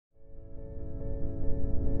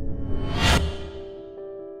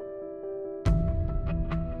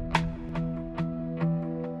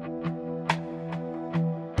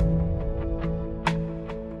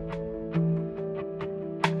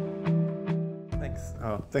Thanks.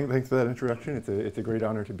 Thanks for that introduction. It's a great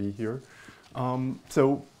honor to be here.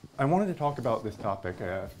 So I wanted to talk about this topic,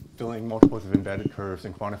 filling multiples of embedded curves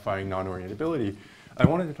and quantifying non-orientability. I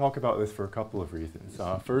wanted to talk about this for a couple of reasons.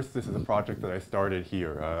 First, this is a project that I started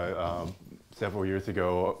here. Several years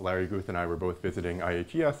ago, Larry Guth and I were both visiting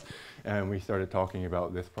IHES, and we started talking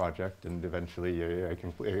about this project, and eventually I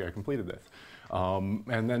completed this.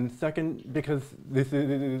 And then second, because this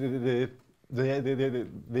is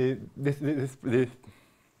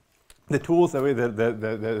the tools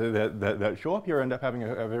that show up here end up having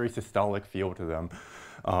a very systolic feel to them.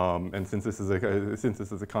 And since this is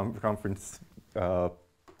a conference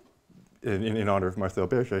in honor of Marcel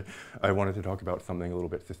Berger, I wanted to talk about something a little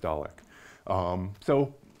bit systolic.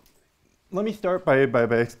 So let me start by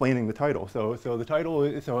explaining the title. So the title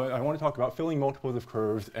is, I want to talk about filling multiples of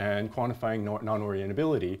curves and quantifying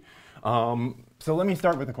non-orientability. So let me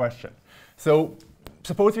start with a question. So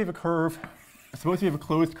suppose we have a curve, suppose we have a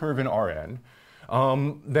closed curve in Rn,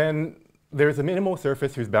 then there's a minimal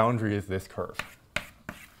surface whose boundary is this curve.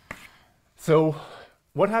 So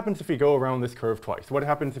what happens if we go around this curve twice? What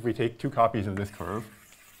happens if we take two copies of this curve?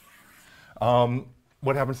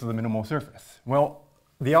 What happens to the minimal surface? Well,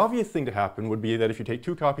 the obvious thing to happen would be that if you take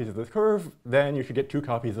two copies of this curve, then you should get two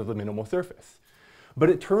copies of the minimal surface. But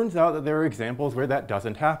it turns out that there are examples where that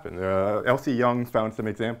doesn't happen. L.C. Young found some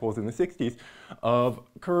examples in the 60s of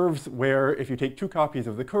curves where if you take two copies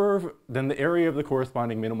of the curve, then the area of the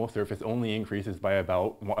corresponding minimal surface only increases by a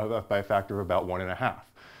factor of about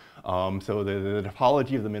 1.5. So the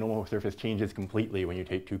topology of the minimal surface changes completely when you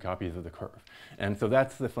take two copies of the curve. And so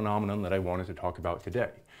that's the phenomenon that I wanted to talk about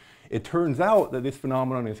today. It turns out that this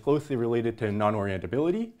phenomenon is closely related to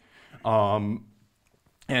non-orientability.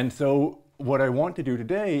 And so what I want to do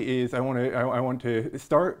today is I want to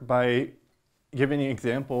start by giving an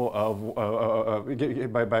example of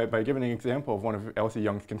giving an example of one of L.C.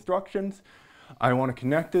 Young's constructions. I want to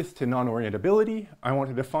connect this to non-orientability. I want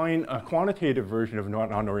to define a quantitative version of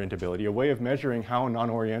non-orientability, a way of measuring how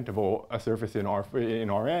non-orientable a surface in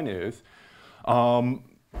Rn is. And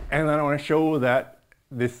then I want to show that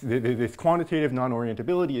this quantitative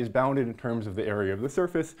non-orientability is bounded in terms of the area of the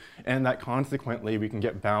surface, and that consequently we can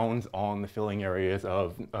get bounds on the filling areas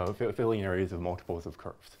of multiples of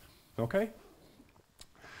curves. Okay?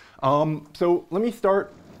 So let me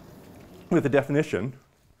start with a definition.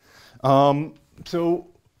 So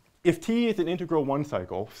if T is an integral one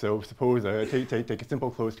cycle, so suppose take a simple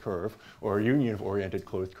closed curve or a union of oriented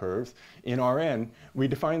closed curves, in Rn, we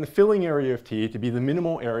define the filling area of T to be the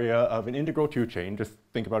minimal area of an integral two chain. Just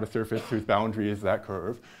think about a surface whose boundary is that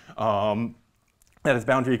curve, that is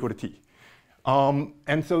boundary equal to T.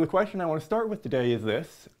 And so the question I want to start with today is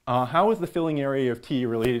this. How is the filling area of T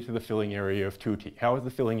related to the filling area of 2T? How is the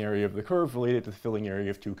filling area of the curve related to the filling area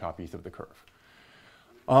of two copies of the curve?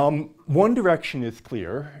 One direction is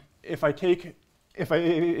clear. If I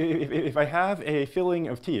have a filling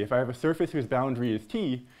of T, if I have a surface whose boundary is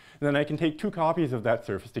T, then I can take two copies of that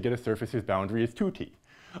surface to get a surface whose boundary is 2T.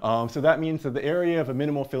 So that means that the area of a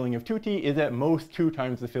minimal filling of 2T is at most 2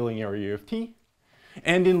 times the filling area of T.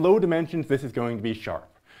 And in low dimensions, this is going to be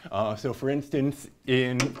sharp. So for instance,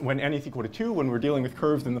 when n is equal to 2, when we're dealing with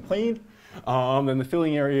curves in the plane, then the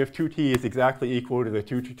filling area of 2T is exactly equal to the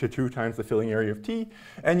 2 times the filling area of T.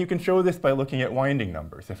 And you can show this by looking at winding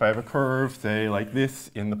numbers. If I have a curve, say, like this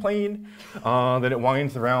in the plane, then it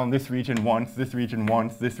winds around this region once, this region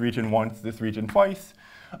once, this region once, this region twice.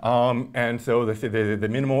 And so the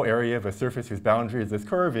minimal area of a surface whose boundary is this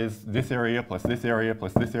curve is this area plus this area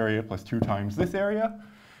plus this area plus 2 times this area.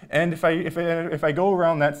 And if I go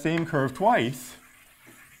around that same curve twice,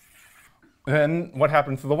 then what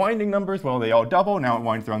happens to the winding numbers? Well, they all double. Now it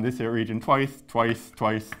winds around this region twice, twice,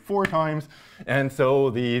 twice, 4 times. And so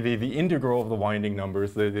the integral of the winding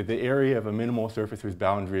numbers, the area of a minimal surface whose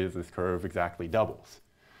boundary is this curve, exactly doubles.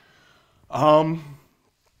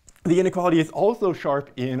 The inequality is also sharp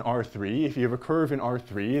in R3. If you have a curve in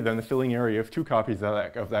R3, then the filling area of two copies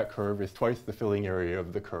of that curve is twice the filling area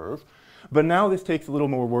of the curve. But now this takes a little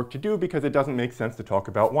more work to do because it doesn't make sense to talk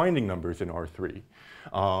about winding numbers in R3.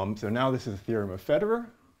 So now this is the theorem of Federer.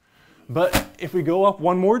 But if we go up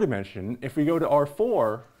one more dimension, if we go to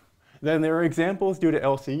R4, then there are examples due to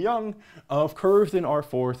L.C. Young of curves in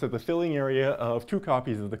R4 so the filling area of two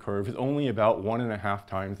copies of the curve is only about 1.5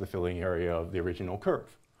 times the filling area of the original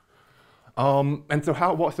curve. And so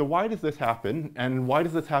why does this happen? And why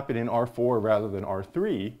does this happen in R4 rather than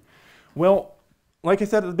R3? Well, like I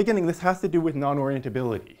said at the beginning, this has to do with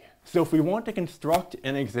non-orientability. So if we want to construct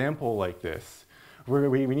an example like this,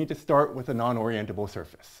 we need to start with a non-orientable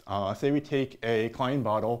surface. Say we take a Klein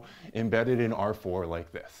bottle embedded in R4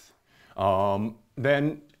 like this.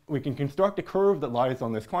 Then we can construct a curve that lies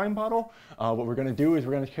on this Klein bottle. What we're going to do is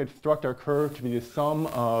we're going to construct our curve to be the sum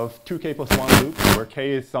of 2k plus 1 loops, where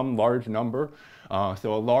k is some large number.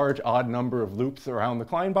 So a large odd number of loops around the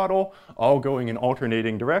Klein bottle, all going in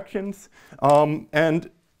alternating directions. And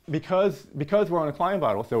because we're on a Klein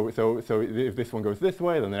bottle, so if this one goes this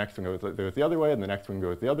way, then the next one goes the other way, and the next one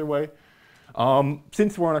goes the other way.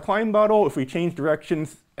 Since we're on a Klein bottle, if we change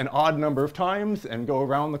directions an odd number of times and go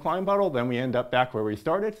around the Klein bottle, then we end up back where we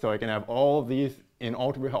started. So I can have all of these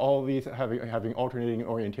having alternating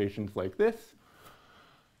orientations like this.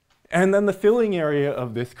 And then the filling area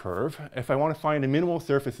of this curve, if I want to find a minimal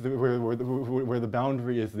surface where the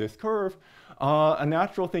boundary is this curve, a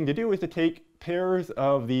natural thing to do is to take pairs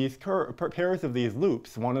of these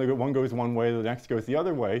loops, one goes one way, the next goes the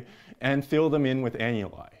other way, and fill them in with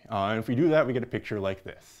annuli. And if we do that, we get a picture like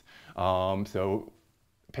this. So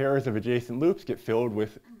pairs of adjacent loops get filled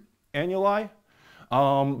with annuli.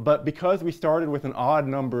 But because we started with an odd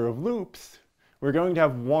number of loops, we're going to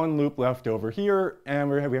have one loop left over here, and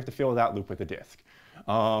we have to fill that loop with a disk.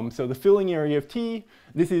 So the filling area of T,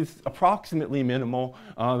 this is approximately minimal.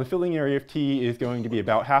 The filling area of T is going to be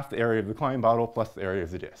about half the area of the Klein bottle plus the area of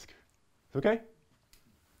the disk. Okay?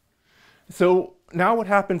 So now what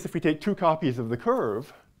happens if we take 2 copies of the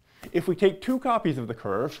curve? If we take 2 copies of the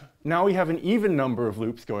curve, now we have an even number of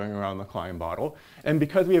loops going around the Klein bottle. And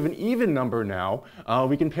because we have an even number now,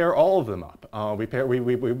 we can pair all of them up. We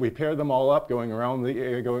pair them all up, going around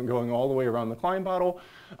going all the way around the Klein bottle.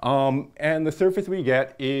 And the surface we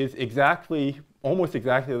get is almost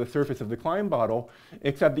exactly the surface of the Klein bottle,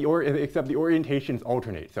 except the orientations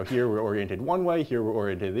alternate. So here we're oriented one way, here we're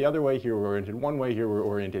oriented the other way, here we're oriented one way, here we're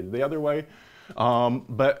oriented the other way.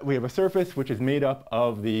 But we have a surface which is made up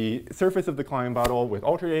of the surface of the Klein bottle with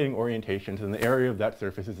alternating orientations, and the area of that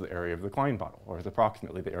surface is the area of the Klein bottle, or is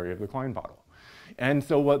approximately the area of the Klein bottle. And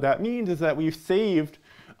so what that means is that we've saved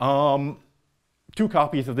 2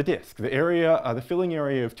 copies of the disk. The filling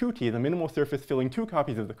area of 2t, the minimal surface filling 2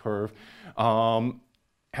 copies of the curve,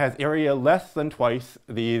 has area less than twice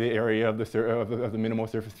the area of the minimal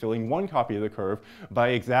surface filling 1 copy of the curve by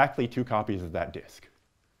exactly 2 copies of that disk.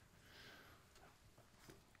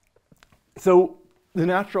 So the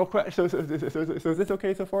natural question, so is this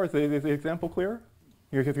okay so far? Is the example clear?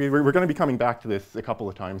 Because we're going to be coming back to this a couple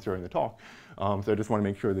of times during the talk. So I just want to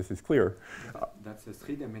make sure this is clear. That's a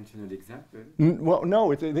 3-dimensional example? Well,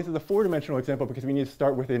 no, this is a 4-dimensional example because we need to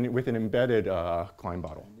start with an embedded Klein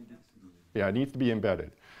bottle. Yeah, it needs to be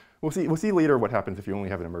embedded. We'll see later what happens if you only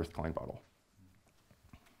have an immersed Klein bottle.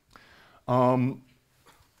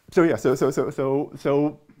 So yeah,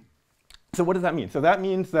 so what does that mean? So that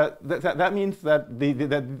means that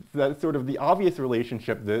sort of the obvious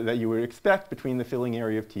relationship that you would expect between the filling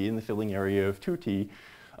area of T and the filling area of 2T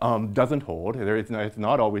doesn't hold. It's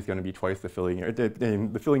not always going to be twice the filling area.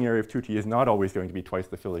 The filling area of 2T is not always going to be twice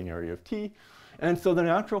the filling area of T. And so the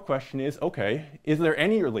natural question is, okay, is there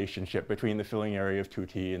any relationship between the filling area of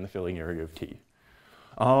 2T and the filling area of T?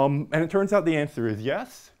 And it turns out the answer is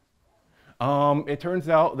yes. It turns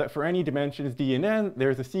out that for any dimensions d and n,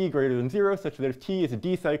 there's a c greater than 0, such that if t is a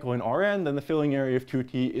d cycle in Rn, then the filling area of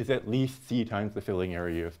 2t is at least c times the filling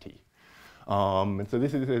area of t. And so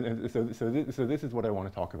this is what I want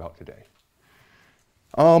to talk about today.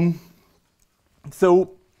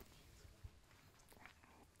 So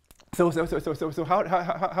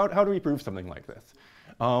how do we prove something like this?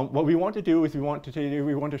 What we want to do is we want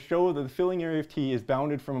to show that the filling area of t is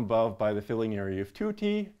bounded from above by the filling area of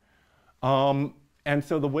 2t. And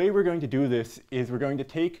so the way we're going to do this is we're going to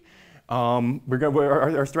take,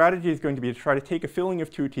 our strategy is going to be to try to take a filling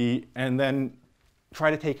of 2t and then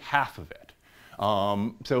try to take half of it.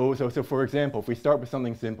 So for example, if we start with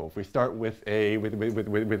something simple, if we start with a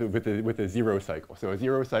 0 cycle. So a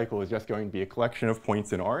 0 cycle is just going to be a collection of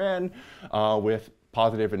points in Rn with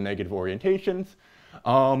positive and negative orientations.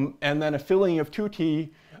 And then a filling of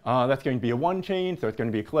 2t, that's going to be a 1 chain, so it's going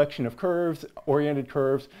to be a collection of curves, oriented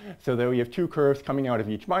curves, so that we have 2 curves coming out of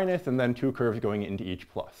each minus and then 2 curves going into each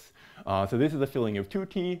plus. So this is a filling of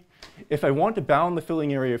 2t. If I want to bound the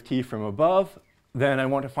filling area of t from above, then I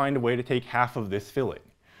want to find a way to take half of this filling.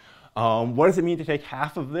 What does it mean to take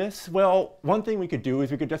half of this? Well, one thing we could do is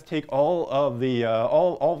we could just take all of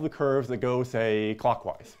the curves that go, say,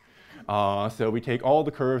 clockwise. So we take all the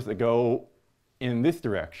curves that go in this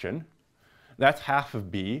direction. That's half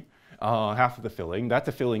of B, half of the filling. That's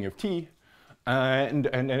a filling of T, and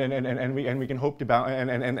we can hope to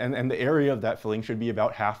bound, and the area of that filling should be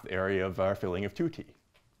about half the area of our filling of 2T.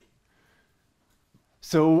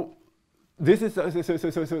 So this is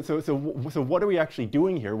so what are we actually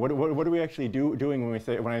doing here? What are we actually doing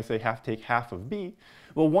when I say take half of B?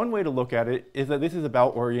 Well, one way to look at it is that this is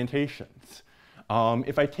about orientations.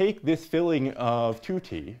 If I take this filling of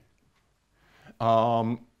 2t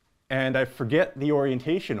and I forget the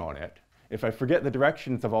orientation on it, if I forget the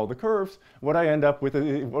directions of all the curves, what I end up with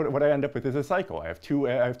is a cycle. I have two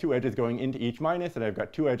edges going into each minus, and I've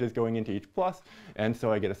got two edges going into each plus, and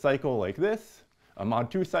so I get a cycle like this, a mod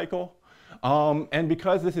 2 cycle. And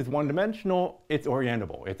because this is one-dimensional, it's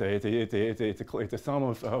orientable. It's a sum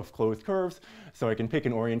of closed curves, so I can pick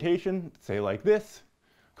an orientation, say like this,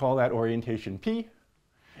 call that orientation P,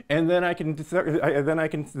 and then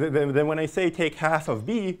then when I say take half of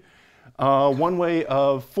B, one way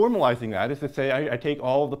of formalizing that is to say I take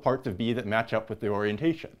all of the parts of B that match up with the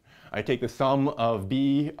orientation. I take the sum of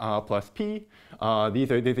B plus P.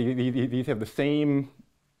 These have the same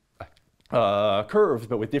curves,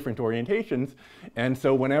 but with different orientations. And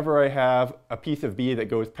so whenever I have a piece of B that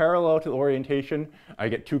goes parallel to the orientation, I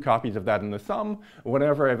get two copies of that in the sum.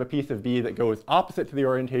 Whenever I have a piece of B that goes opposite to the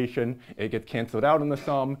orientation, it gets canceled out in the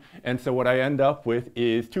sum. And so what I end up with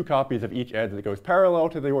is two copies of each edge that goes parallel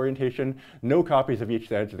to the orientation, no copies of each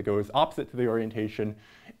edge that goes opposite to the orientation.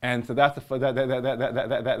 And so that's a filling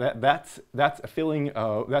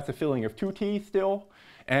of 2t still.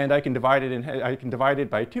 And I can divide it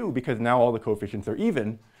by 2 because now all the coefficients are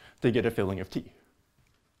even to get a filling of t.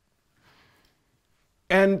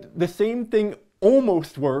 And the same thing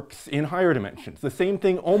almost works in higher dimensions. The same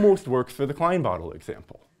thing almost works for the Klein-Bottle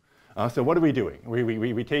example. So what are we doing?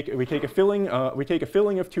 We take a filling of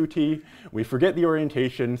 2t. We forget the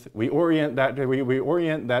orientations. We orient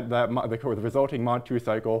the resulting mod 2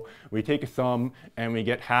 cycle. We take a sum, and we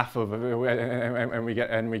get half of, and we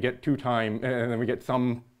get 2 times, and then we get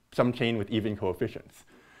some chain with even coefficients.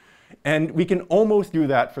 And we can almost do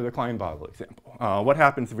that for the Klein-Bottle example. What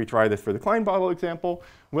happens if we try this for the Klein-Bottle example?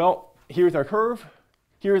 Well, here's our curve.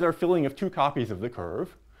 Here's our filling of 2 copies of the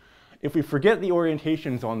curve. If we forget the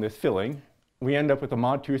orientations on this filling, we end up with a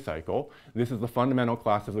mod 2 cycle. This is the fundamental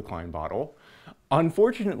class of the Klein-Bottle.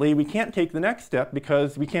 Unfortunately, we can't take the next step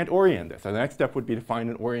because we can't orient this. And the next step would be to find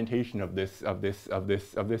an orientation of this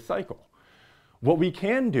cycle. What we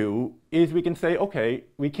can do is we can say, okay,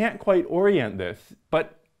 we can't quite orient this,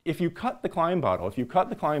 but if you cut the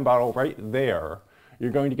Klein-Bottle right there, you're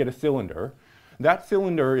going to get a cylinder. That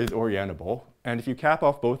cylinder is orientable, and if you cap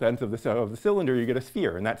off both ends of the cylinder, you get a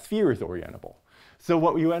sphere, and that sphere is orientable. So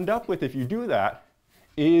what you end up with if you do that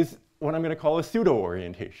is what I'm going to call a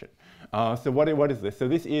pseudo-orientation. So what is this? So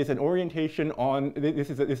this is an orientation on this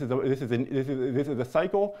is a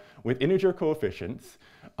cycle with integer coefficients,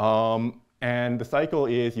 and the cycle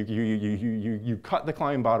is you cut the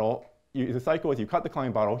Klein-Bottle. The cycle is you cut the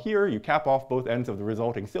Klein-Bottle here, you cap off both ends of the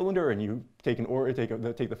resulting cylinder, and you take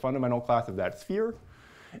the fundamental class of that sphere.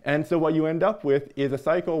 And so what you end up with is a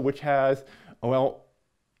cycle which has, well,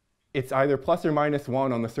 it's either plus or minus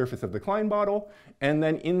 1 on the surface of the Klein-Bottle, and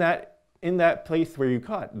then in that place where you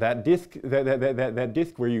cut, that disk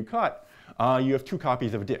where you cut, you have 2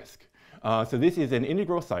 copies of disk. So this is an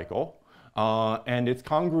integral cycle, and it's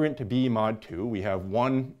congruent to B mod 2. We have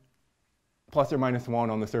 1 plus or minus 1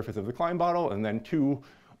 on the surface of the Klein-Bottle, and then 2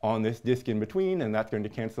 on this disk in between, and that's going to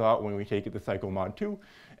cancel out when we take it to cycle mod 2.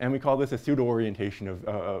 And we call this a pseudo-orientation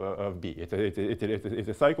of B. It's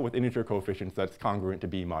a cycle with integer coefficients that's congruent to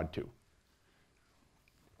B mod 2.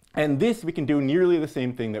 And this, we can do nearly the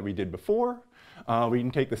same thing that we did before. We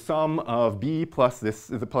can take the sum of B plus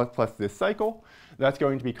this cycle. That's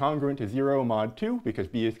going to be congruent to 0 mod 2, because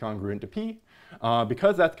B is congruent to P.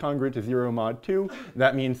 Because that's congruent to 0 mod 2,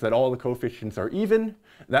 that means that all the coefficients are even.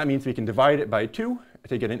 That means we can divide it by 2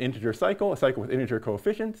 to get an integer cycle, a cycle with integer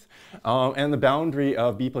coefficients. And the boundary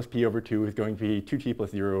of B plus P over 2 is going to be 2t plus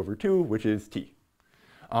 0 over 2, which is t.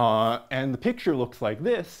 And the picture looks like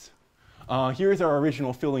this. Here's our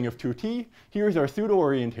original filling of 2t. Here's our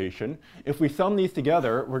pseudo-orientation. If we sum these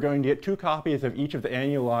together, we're going to get 2 copies of each of the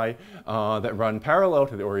annuli that run parallel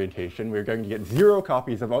to the orientation. We're going to get 0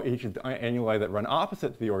 copies of each of the annuli that run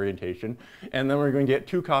opposite to the orientation. And then we're going to get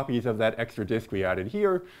 2 copies of that extra disk we added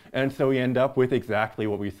here. And so we end up with exactly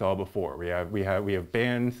what we saw before. We have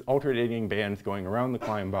bands, alternating bands going around the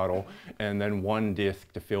Klein-Bottle, and then 1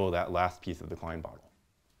 disk to fill that last piece of the Klein-Bottle.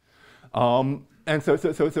 And so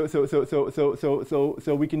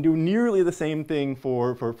we can do nearly the same thing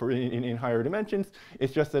in higher dimensions.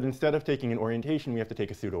 It's just that instead of taking an orientation, we have to take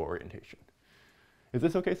a pseudo-orientation. Is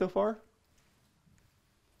this okay so far?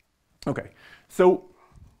 Okay. So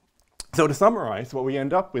to summarize, what we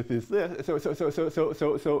end up with is this.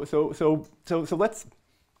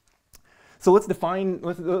 So let's define an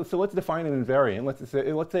invariant.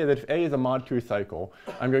 Let's say that if A is a mod 2 cycle,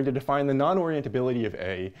 I'm going to define the non-orientability of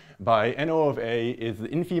A by NO of A is the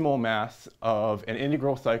infemal mass of an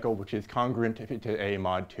integral cycle which is congruent to A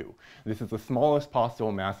mod 2. This is the smallest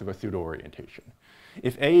possible mass of a pseudo-orientation.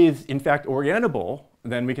 If A is in fact orientable,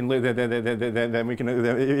 then we can if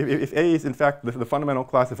A is in fact the fundamental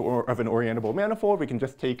class of an orientable manifold, we can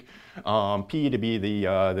just take P to be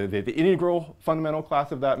the integral fundamental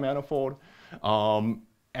class of that manifold, and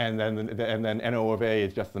then NO of A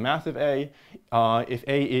is just the mass of A. If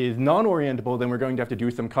A is non-orientable, then we're going to have to do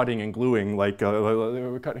some cutting and gluing like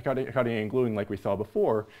we saw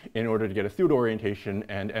before in order to get a pseudo-orientation,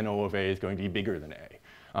 and NO of A is going to be bigger than A.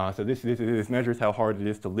 So this measures how hard it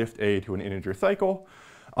is to lift A to an integer cycle.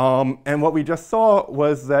 And what we just saw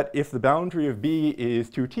was that if the boundary of B is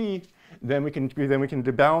 2t, then we can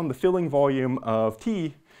debound the filling volume of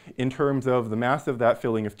T in terms of the mass of that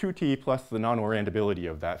filling of 2t plus the non-orientability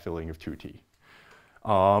of that filling of 2t.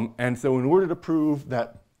 And so in order to prove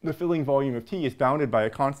that the filling volume of T is bounded by a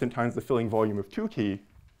constant times the filling volume of 2t,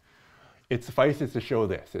 it suffices to show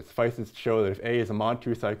this. It suffices to show that if A is a mod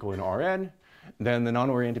 2 cycle in Rn, then the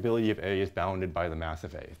non-orientability of A is bounded by the mass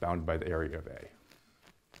of A, is bounded by the area of A.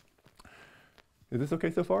 Is this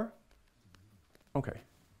okay so far? Okay.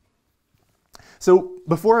 So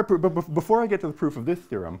before I get to the proof of this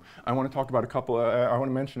theorem, I want to talk about I want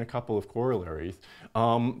to mention a couple of corollaries.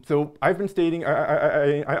 So I've been stating,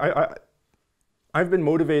 I've been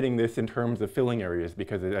motivating this in terms of filling areas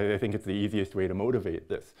because I think it's the easiest way to motivate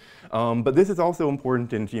this. But this is also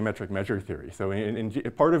important in geometric measure theory. So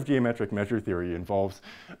part of geometric measure theory involves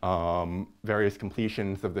various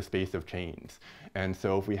completions of the space of chains. And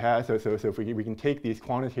so if we have, if we can take these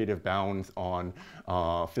quantitative bounds on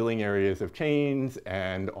filling areas of chains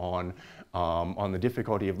and on the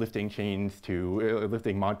difficulty of lifting chains to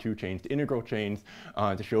lifting mod 2 chains to integral chains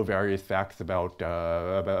to show various facts about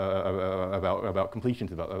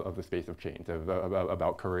completions of the space of chains,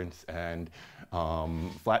 about currents and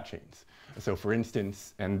flat chains. So for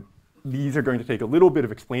instance, and these are going to take a little bit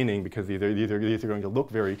of explaining because these are going to look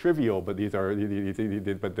very trivial, but these have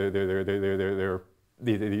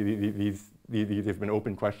been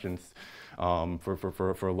open questions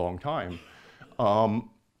for a long time.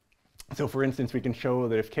 So for instance, we can show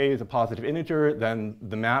that if k is a positive integer, then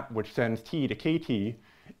the map which sends t to kt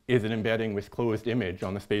is an embedding with closed image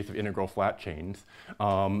on the space of integral flat chains.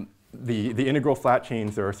 The integral flat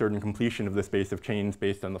chains are a certain completion of the space of chains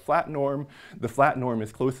based on the flat norm. The flat norm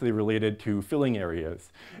is closely related to filling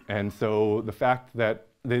areas. And so the fact that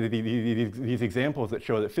these examples that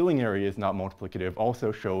show that filling area is not multiplicative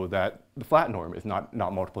also show that the flat norm is not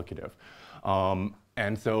multiplicative.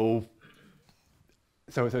 And so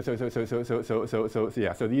these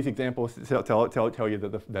examples tell you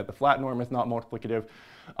that the flat norm is not multiplicative,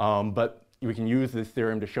 but we can use this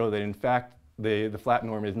theorem to show that in fact the flat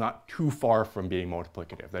norm is not too far from being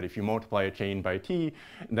multiplicative. That if you multiply a chain by t,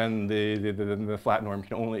 then the flat norm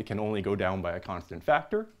can only go down by a constant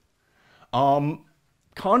factor.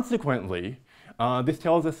 Consequently, this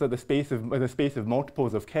tells us that the space of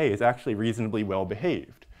multiples of k is actually reasonably well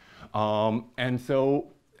behaved, and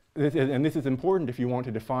so. This is important if you want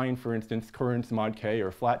to define, for instance, currents mod k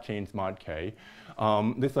or flat chains mod k.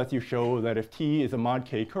 This lets you show that if t is a mod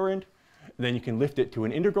k current, then you can lift it to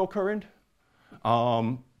an integral current.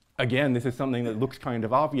 Again, this is something that looks kind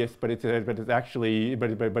of obvious, but it actually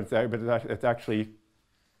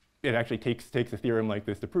takes a theorem like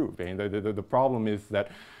this to prove. And the problem is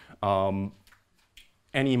that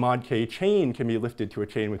any mod k chain can be lifted to a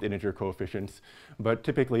chain with integer coefficients, but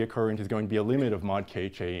typically a current is going to be a limit of mod k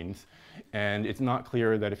chains, and it's not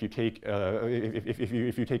clear that if you take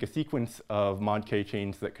if you take a sequence of mod k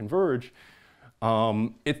chains that converge,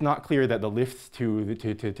 it's not clear that the lifts to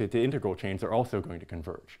integral chains are also going to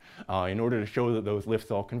converge. In order to show that those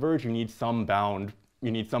lifts all converge, you need some bound. You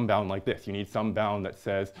need some bound like this. You need some bound that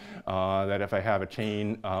says that if I have a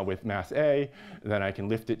chain with mass A, then I can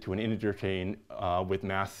lift it to an integer chain with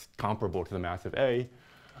mass comparable to the mass of A.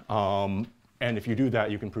 And if you do that,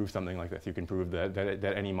 you can prove something like this. You can prove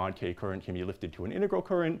that any mod k current can be lifted to an integral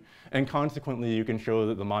current. And consequently, you can show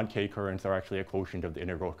that the mod k currents are actually a quotient of the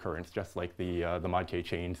integral currents, just like the mod k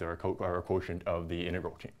chains are a quotient of the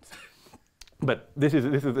integral chains. But this is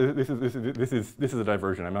a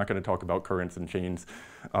diversion. I'm not going to talk about currents and chains,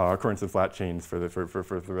 currents and flat chains for the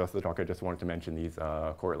rest of the talk. I just wanted to mention these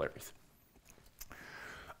corollaries.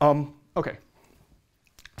 Okay.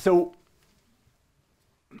 So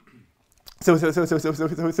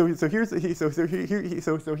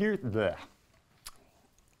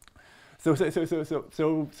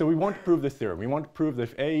So we want to prove this theorem. We want to prove that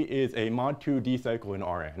if A is a mod 2 d cycle in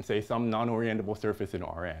Rn, say some non-orientable surface in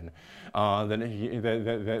Rn, then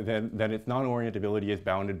its non-orientability is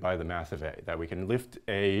bounded by the mass of A, that we can lift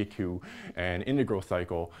A to an integral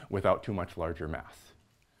cycle without too much larger mass.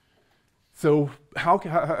 So how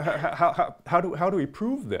do we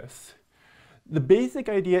prove this? The basic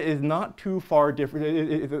idea is not too far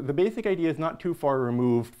different. The basic idea is not too far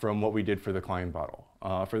removed from what we did for the Klein bottle.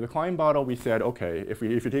 For the Klein bottle, we said, okay, if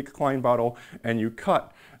you take a Klein bottle and you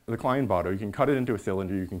cut the Klein bottle, you can cut it into a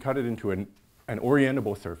cylinder, you can cut it into an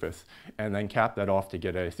orientable surface, and then cap that off to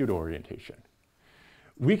get a pseudo-orientation.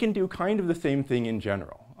 We can do kind of the same thing in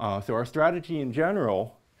general. So our strategy in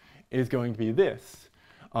general is going to be this.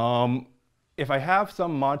 If I have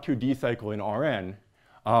some mod 2 d cycle in Rn,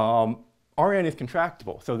 Rn is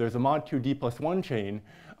contractible, so there's a mod 2 d plus 1 chain,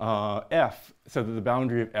 F, so that the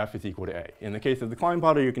boundary of F is equal to A. In the case of the Klein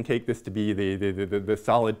bottle, you can take this to be the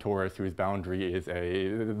solid torus whose boundary is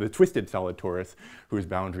the twisted solid torus whose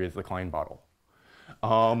boundary is the Klein bottle.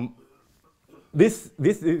 This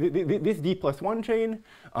d plus 1 chain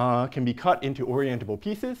can be cut into orientable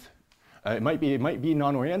pieces. It might be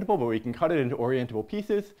non-orientable, but we can cut it into orientable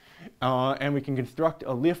pieces, and we can construct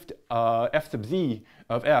a lift f sub z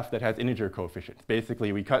of f that has integer coefficients.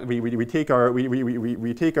 Basically, we take our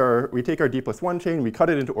d plus 1 chain, we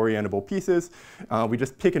cut it into orientable pieces. We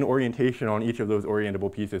just pick an orientation on each of those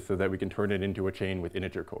orientable pieces so that we can turn it into a chain with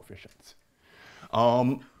integer coefficients.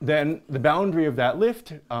 Then the boundary of that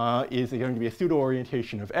lift is going to be a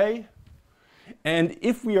pseudo-orientation of A, and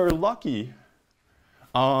if we are lucky,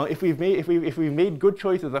 if we've made good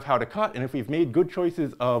choices of how to cut, and if we've made good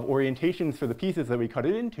choices of orientations for the pieces that we cut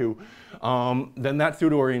it into, then that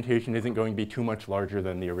pseudo-orientation isn't going to be too much larger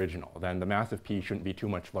than the original. Then the mass of P shouldn't be too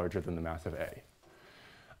much larger than the mass of A.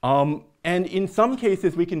 And in some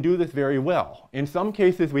cases, we can do this very well. In some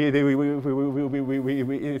cases,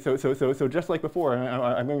 so just like before,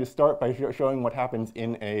 I'm going to start by showing what happens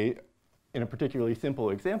in a particularly simple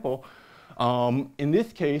example. In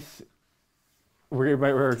this case,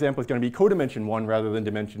 our example is going to be codimension 1 rather than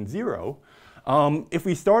dimension 0. If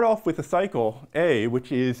we start off with a cycle A,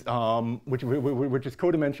 which is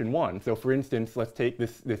codimension 1, so for instance, let's take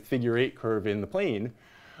this figure 8 curve in the plane,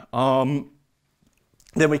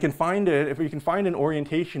 then we can find it, if we can find an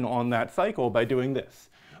orientation on that cycle by doing this.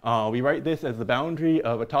 We write this as the boundary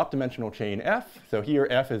of a top dimensional chain F. So here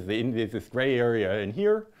F is this gray area in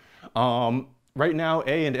here. Right now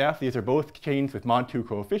A and F, these are both chains with mod 2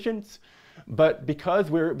 coefficients. But because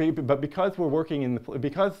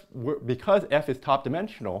F is top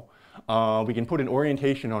dimensional, we can put an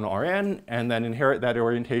orientation on Rn and then inherit that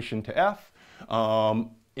orientation to F.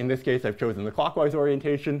 In this case, I've chosen the clockwise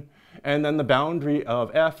orientation. And then the boundary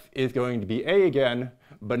of F is going to be A again,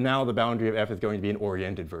 but now the boundary of F is going to be an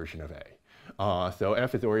oriented version of A. So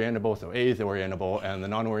F is orientable, so A is orientable, and the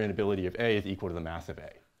non-orientability of A is equal to the mass of A.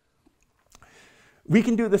 We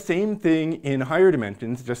can do the same thing in higher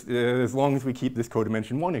dimensions, just as long as we keep this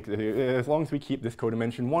codimension 1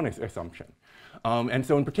 assumption. And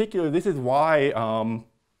so in particular, this is why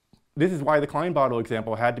the Klein bottle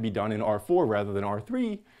example had to be done in R4 rather than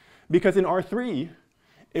R3, because in R3,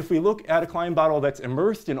 if we look at a Klein bottle that's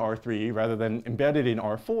immersed in R3 rather than embedded in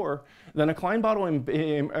R4, then a Klein bottle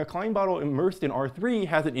immersed in R3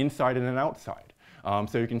 has an inside and an outside.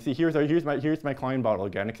 So you can see here's my Klein bottle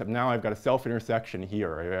again, except now I've got a self-intersection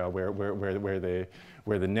here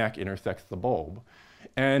where the neck intersects the bulb.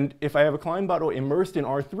 And if I have a Klein bottle immersed in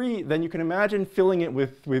R3, then you can imagine filling it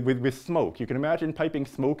with smoke. You can imagine piping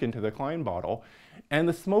smoke into the Klein bottle, and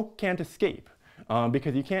the smoke can't escape.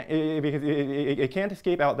 Because it can't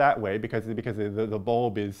escape out that way because the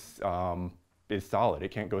bulb is solid.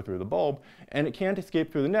 It can't go through the bulb, and it can't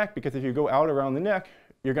escape through the neck because if you go out around the neck,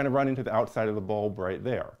 you're going to run into the outside of the bulb right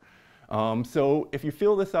there. So if you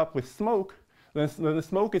fill this up with smoke, then the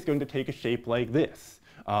smoke is going to take a shape like this.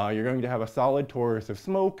 You're going to have a solid torus of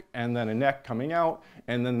smoke and then a neck coming out,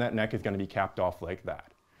 and then that neck is going to be capped off like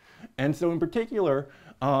that. And so in particular,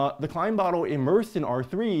 the Klein bottle immersed in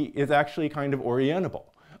R3 is actually kind of orientable.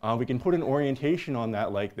 We can put an orientation on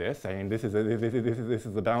that like this, saying this is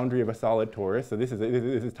the boundary of a solid torus. So this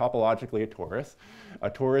is topologically a torus. A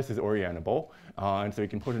torus is orientable, and so we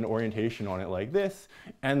can put an orientation on it like this,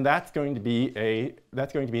 and that's going to be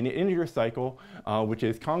an integer cycle, which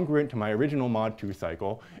is congruent to my original mod 2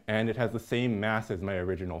 cycle, and it has the same mass as my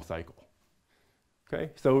original cycle. Okay,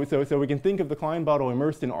 so we can think of the Klein bottle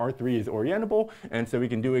immersed in R3 as orientable, and so we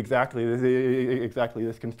can do exactly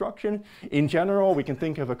this construction. In general, we can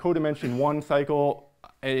think of a codimension 1 cycle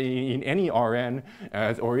in any Rn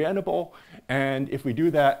as orientable, and if we do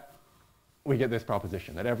that we get this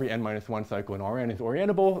proposition that every n-1 cycle in Rn is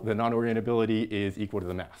orientable. The non-orientability is equal to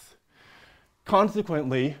the mass.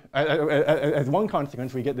 Consequently, as one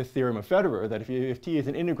consequence, we get this theorem of Federer that if T is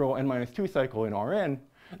an integral n-2 cycle in Rn,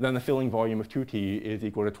 then the filling volume of 2T is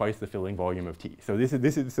equal to twice the filling volume of T. So this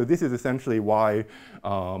is essentially why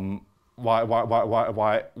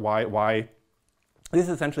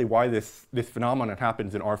this phenomenon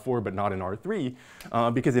happens in R4 but not in R3,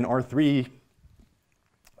 because in R3,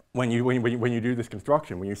 when you do this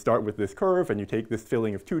construction, when you start with this curve and you take this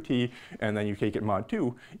filling of 2T and then you take it mod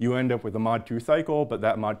 2, you end up with a mod 2 cycle, but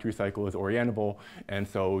that mod 2 cycle is orientable, and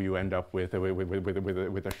so you end up with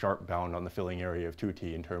a sharp bound on the filling area of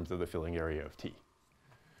 2T in terms of the filling area of T.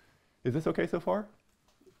 Is this okay so far?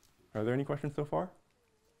 Are there any questions so far?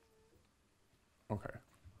 Okay.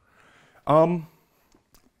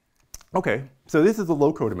 Okay, so this is a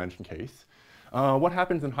low codimension case. What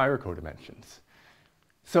happens in higher codimensions?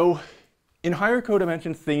 So in higher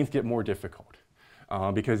codimensions, things get more difficult.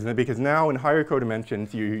 Because now in higher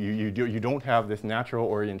codimensions, you don't have this natural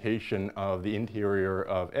orientation of the interior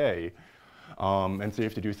of A, and so you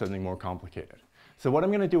have to do something more complicated. So what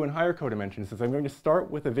I'm going to do in higher codimensions is I'm going to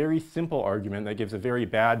start with a very simple argument that gives a very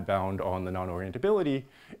bad bound on the non-orientability,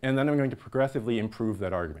 and then I'm going to progressively improve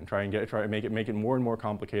that argument, try and make it more and more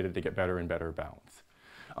complicated to get better and better bounds.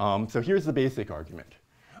 So here's the basic argument.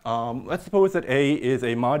 Let's suppose that A is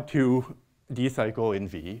a mod 2 d cycle in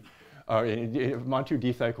V, mod 2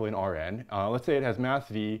 d cycle in Rn. Let's say it has mass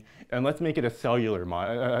V, and let's make it a cellular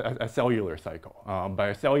cycle. By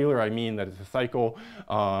a cellular, I mean that it's a cycle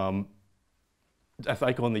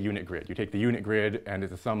in the unit grid. You take the unit grid, and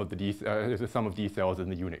it's a sum of d cells in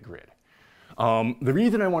the unit grid. The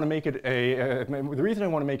reason I want to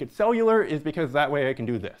make it cellular is because that way I can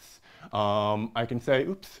do this. I can say,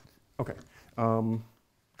 oops, okay.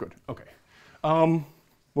 Good. Okay. What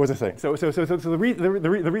was I saying? So let's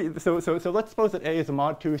suppose that A is a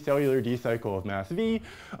mod 2 cellular d cycle of mass V.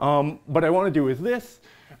 What I want to do is this.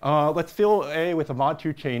 Let's fill A with a mod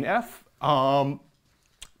 2 chain F.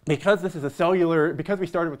 Because this is because we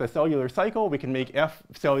started with a cellular cycle, we can make F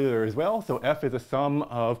cellular as well. So F is a sum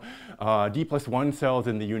of d+1 cells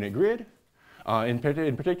in the unit grid. In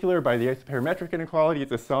particular, by the isoperimetric inequality,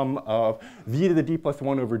 it's a sum of v to the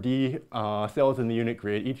d+1 over d cells in the unit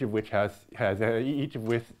grid, each of which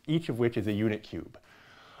is a unit cube.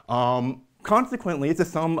 Consequently, it's a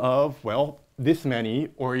sum of, well, this many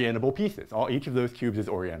orientable pieces. Each of those cubes is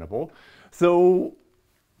orientable. So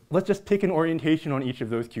let's just pick an orientation on each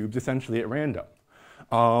of those cubes, essentially at random.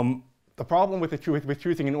 The problem with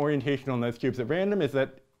choosing an orientation on those cubes at random is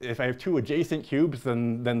that if I have two adjacent cubes,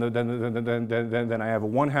 then I have a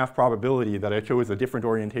 1/2 probability that I chose a different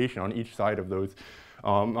orientation on each side of those,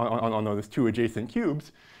 on those two adjacent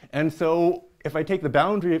cubes. And so if I take the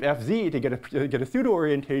boundary of Fz to get a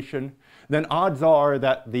pseudo-orientation, then odds are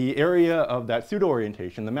that the area of that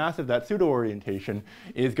pseudo-orientation, the mass of that pseudo-orientation,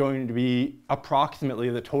 is going to be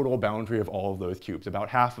approximately the total boundary of all of those cubes, about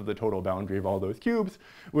half of the total boundary of all those cubes,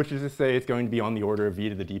 which is to say it's going to be on the order of v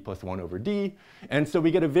to the d+1 over d. And so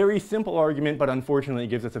we get a very simple argument, but unfortunately it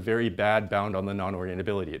gives us a very bad bound on the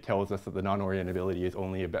non-orientability. It tells us that the non-orientability is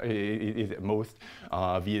only is at most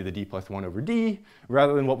v to the d+1 over d,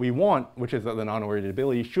 rather than what we want, which is that the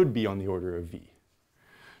non-orientability should be on the order of v.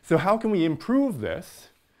 So how can we improve this?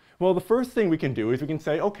 Well, the first thing we can do is we can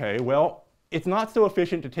say, okay, well, it's not so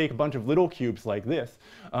efficient to take a bunch of little cubes like this.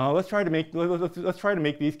 Let's try to make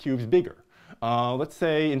these cubes bigger. Let's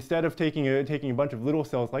say instead of taking a bunch of little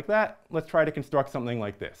cells like that, let's try to construct something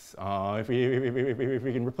like this. If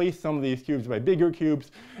we can replace some of these cubes by bigger cubes,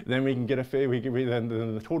 then we can get then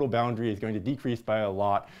the total boundary is going to decrease by a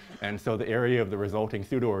lot, and so the area of the resulting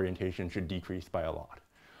pseudo-orientation should decrease by a lot.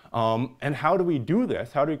 And how do we do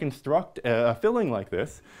this? How do we construct a filling like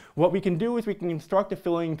this? What we can do is we can construct a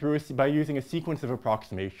filling by using a sequence of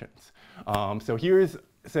approximations. So here's,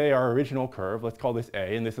 say, our original curve. Let's call this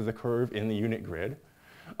A, and this is a curve in the unit grid.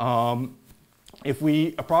 If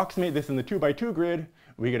we approximate this in the 2x2 grid,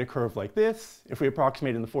 we get a curve like this. If we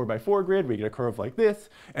approximate in the 4x4 grid, we get a curve like this.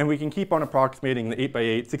 And we can keep on approximating the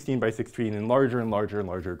 8x8, 16x16 in larger and larger and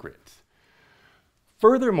larger grids.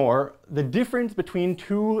 Furthermore, the difference between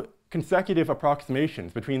two consecutive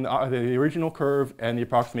approximations, between the original curve and the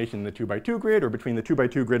approximation in the 2x2 grid, or between the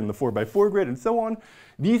 2x2 grid and the 4x4 grid, and so on,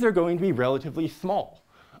 these are going to be relatively small.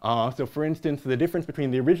 So for instance, the difference between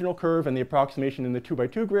the original curve and the approximation in the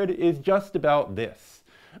 2x2 grid is just about this.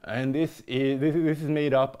 And this is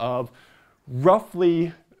made up of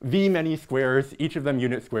roughly v many squares, each of them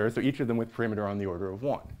unit squares, so each of them with perimeter on the order of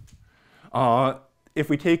 1. if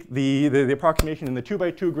we take the approximation in the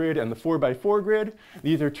 2x2 grid and the 4x4 grid,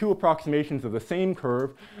 these are two approximations of the same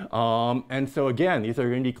curve. And so again, these are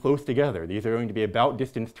going to be close together. These are going to be about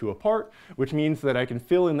distance 2 apart, which means that I can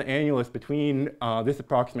fill in the annulus between this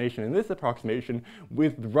approximation and this approximation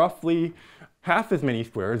with roughly half as many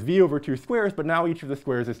squares, v over 2 squares, but now each of the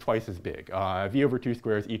squares is twice as big. V over 2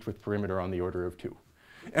 squares, each with perimeter on the order of 2.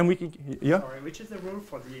 And we can, yeah? Sorry, which is the rule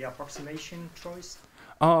for the approximation choice?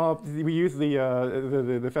 We use the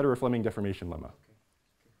Federer-Fleming deformation lemma.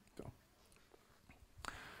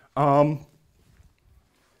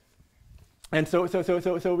 And so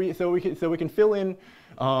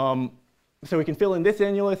we can fill in this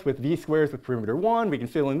annulus with v squares with perimeter 1. We can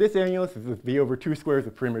fill in this annulus with v over 2 squares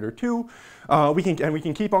with perimeter 2. We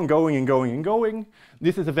can keep on going and going and going.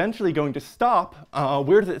 This is eventually going to stop.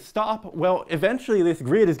 Where does it stop? Well, eventually this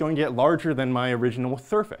grid is going to get larger than my original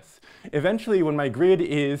surface. Eventually, when my grid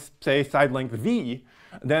is, say, side length v,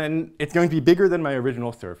 then it's going to be bigger than my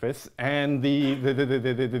original surface, and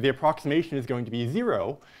the approximation is going to be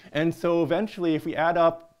 0. And so eventually, if we add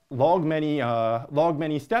up log many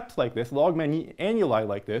steps like this, log many annuli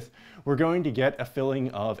like this, we're going to get a filling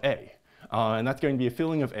of A. And that's going to be a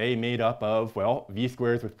filling of A made up of, well, v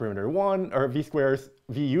squares with perimeter 1, or v squares,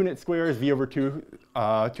 v unit squares, v over 2,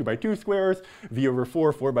 2x2 squares, v over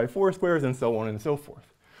 4, 4x4 squares, and so on and so forth.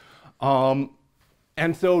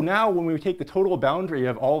 And so now when we take the total boundary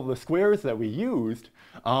of all of the squares that we used,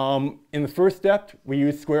 in the first step, we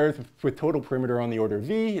used squares with total perimeter on the order of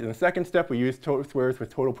v. In the second step, we used squares with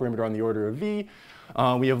total perimeter on the order of v.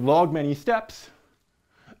 We have log many steps.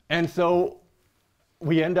 And so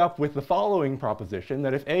we end up with the following proposition,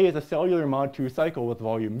 that if A is a cellular mod 2 cycle with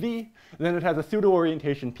volume v, then it has a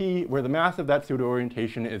pseudo-orientation p, where the mass of that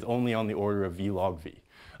pseudo-orientation is only on the order of v log v.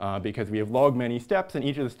 Because we have log many steps, and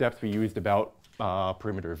each of the steps we used about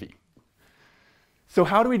perimeter v. So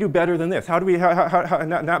how do we do better than this? How do we,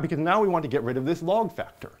 because now we want to get rid of this log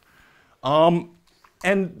factor. And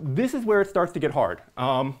this is where it starts to get hard.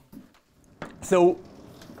 So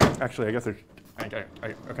actually, I guess okay.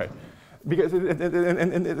 Because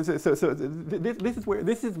this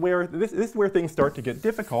is where things start to get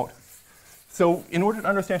difficult. So in order to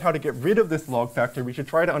understand how to get rid of this log factor, we should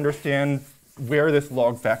try to understand where this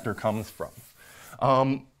log factor comes from.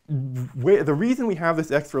 The reason we have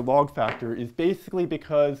this extra log factor is basically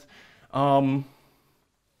because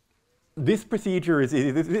this procedure is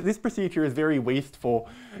very wasteful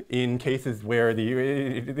in cases where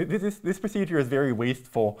this procedure is very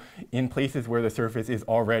wasteful in places where the surface is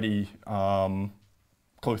already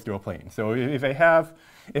close to a plane. So if I have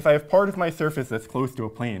part of my surface that's close to a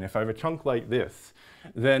plane, if I have a chunk like this,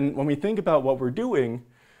 then when we think about what we're doing,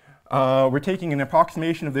 we're taking an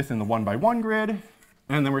approximation of this in the 1x1 grid,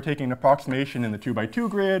 and then we're taking an approximation in the 2x2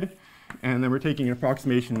 grid, and then we're taking an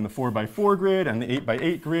approximation in the 4x4 grid and the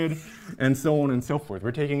 8x8 grid, and so on and so forth.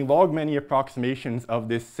 We're taking log many approximations of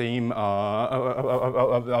this same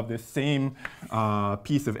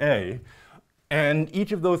piece of A, and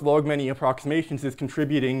each of those log many approximations is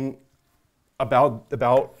contributing about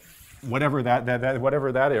whatever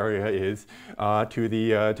that area is to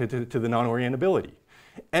the non-orientability.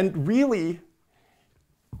 And really,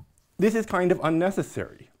 this is kind of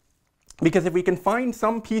unnecessary. Because if we can find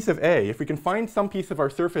some piece of A, if we can find some piece of our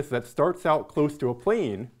surface that starts out close to a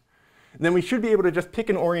plane, then we should be able to just pick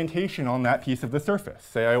an orientation on that piece of the surface.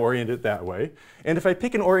 Say I orient it that way. And if I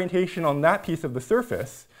pick an orientation on that piece of the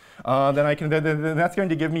surface, then that's going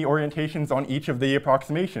to give me orientations on each of the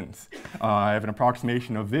approximations. I have an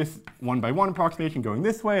approximation of this 1x1 approximation going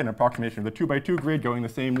this way, an approximation of the 2x2 grid going the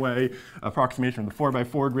same way, approximation of the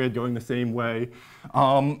 4x4 grid going the same way.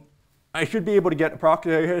 I should be able to get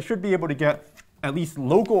at least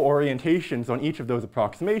local orientations on each of those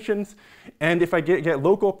approximations. And if I get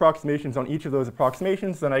local approximations on each of those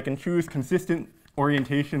approximations, then I can choose consistent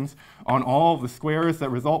orientations on all of the squares that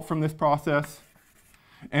result from this process.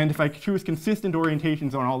 And if I choose consistent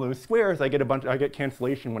orientations on all those squares, I get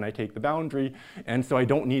cancellation when I take the boundary, and so I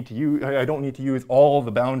don't need to use all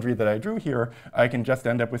the boundary that I drew here. I can just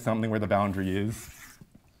end up with something where the boundary is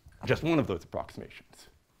just one of those approximations.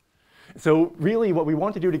 So really what we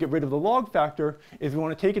want to do to get rid of the log factor is we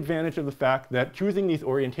want to take advantage of the fact that choosing these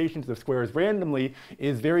orientations of squares randomly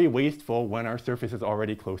is very wasteful when our surface is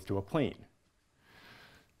already close to a plane.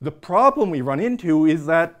 The problem we run into is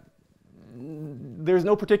that there's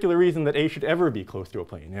no particular reason that A should ever be close to a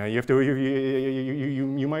plane.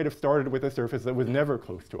 You might have started with a surface that was never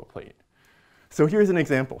close to a plane. So here's an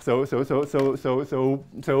example.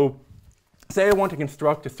 Say I want to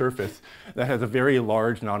construct a surface that has a very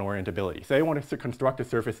large non-orientability. Say I want to construct a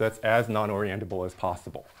surface that's as non-orientable as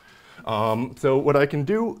possible. So what I can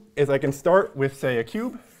do is I can start with, say, a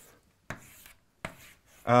cube.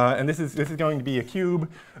 And this is going to be a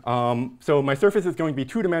cube. So my surface is going to be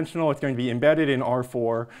two-dimensional. It's going to be embedded in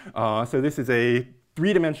R4. So this is a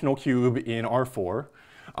three-dimensional cube in R4.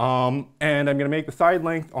 And I'm going to make the side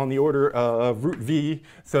length on the order of root v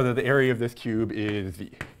so that the area of this cube is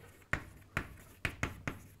v.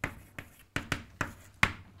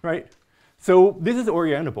 Right? So this is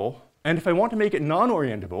orientable. And if I want to make it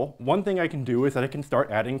non-orientable, one thing I can do is that I can start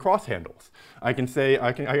adding cross handles. I can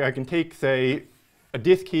take, say, a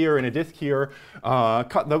disk here and a disk here,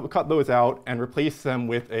 cut those out, and replace them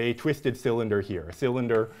with a twisted cylinder here, a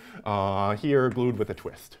cylinder here glued with a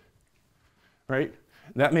twist. Right?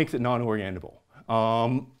 That makes it non-orientable.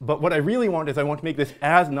 But what I really want is I want to make this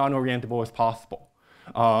as non-orientable as possible.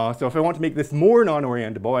 So if I want to make this more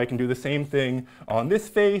non-orientable, I can do the same thing on this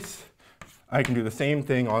face. I can do the same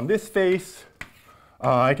thing on this face.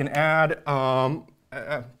 I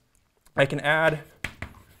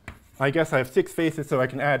guess I have 6 faces, so I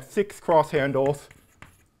can add 6 cross handles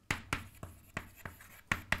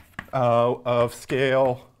of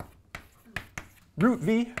scale root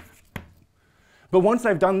v. But once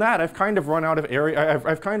I've done that, I've kind of run out of area.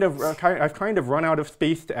 I've kind of run out of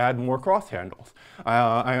space to add more cross handles.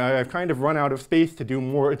 I've kind of run out of space to do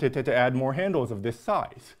more to add more handles of this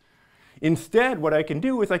size. Instead, what I can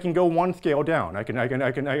do is I can go one scale down.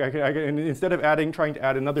 Instead of trying to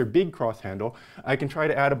add another big cross handle, I can try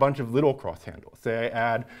to add a bunch of little cross handles. Say I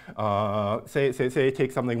add, say I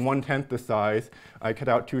take something 1/10 the size. I cut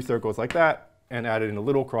out 2 circles like that and add in a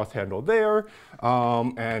little cross handle there,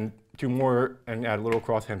 and 2 more, and add a little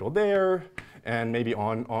cross handle there, and maybe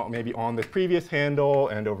on this previous handle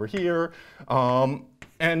and over here.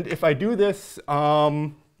 And if I do this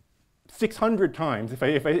 600 times, if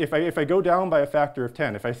I go down by a factor of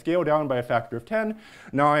 10, if I scale down by a factor of 10,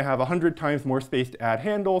 now I have 100 times more space to add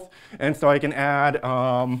handles, and so I can add,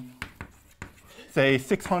 say,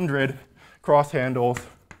 600 cross handles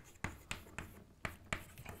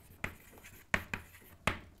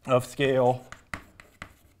of scale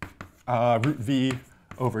root v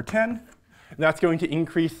over 10. That's going to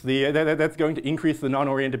increase the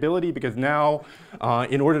non-orientability, because now,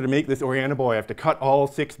 in order to make this orientable, I have to cut all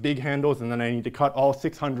 6 big handles, and then I need to cut all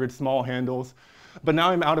 600 small handles. But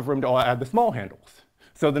now I'm out of room to add the small handles.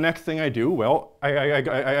 So the next thing I do, well,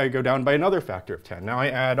 I go down by another factor of 10. Now I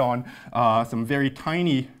add on some very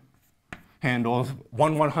tiny handles,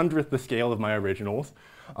 1/100th the scale of my originals.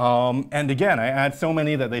 And again, I add so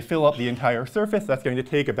many that they fill up the entire surface. That's going to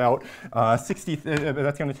take about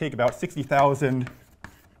 60,000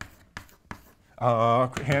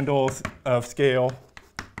 handles of scale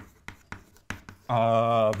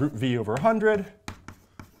root v over 100.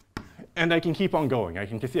 And I can keep on going. I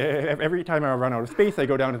can just, every time I run out of space, I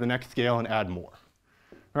go down to the next scale and add more.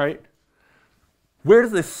 Right? Where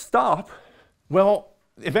does this stop? Well,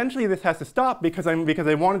 eventually this has to stop because I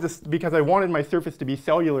wanted my surface to be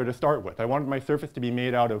cellular to start with. I wanted my surface to be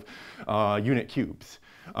made out of unit cubes.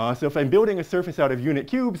 So if I'm building a surface out of unit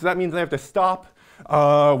cubes, that means I have to stop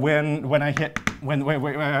when I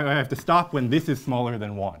have to stop when this is smaller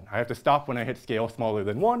than 1. I have to stop when I hit scale smaller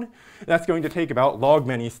than 1. That's going to take about log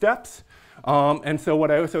many steps. And so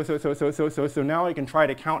now I can try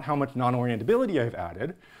to count how much non-orientability I've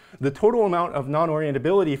added. The total amount of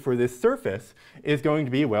non-orientability for this surface is going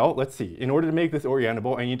to be, well, let's see. In order to make this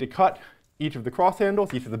orientable, I need to cut each of the cross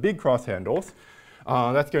handles, each of the big cross handles.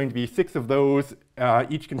 That's going to be 6 of those,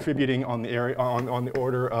 each contributing on the area on the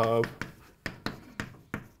order of.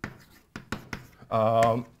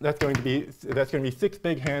 That's going to be 6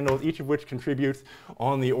 big handles, each of which contributes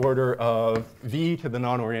on the order of v to the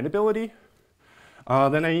non-orientability.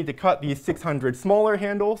 Then I need to cut these 600 smaller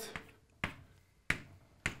handles.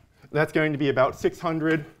 That's going to be about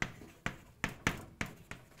 600.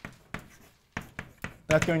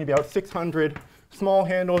 That's going to be about 600 small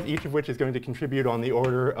handles, each of which is going to contribute on the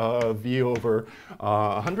order of v over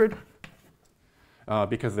 100,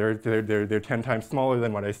 because they're 10 times smaller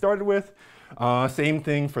than what I started with. Same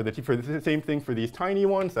thing for these tiny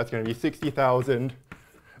ones. That's going to be 60,000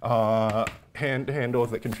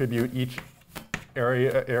 handles that contribute each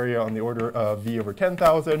area on the order of v over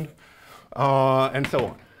 10,000, and so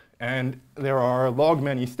on. And there are log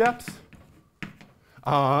many steps,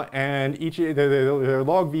 and there are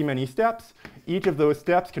log v many steps. Each of those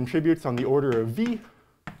steps contributes on the order of v.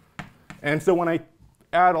 And so when I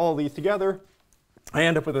add all these together, I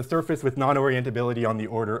end up with a surface with non-orientability on the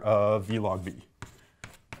order of v log v.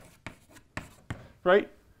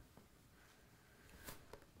 Right?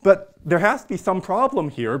 But there has to be some problem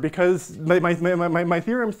here because my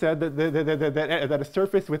theorem said that a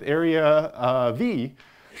surface with area V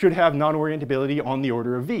should have non-orientability on the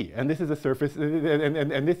order of V. And this is a surface,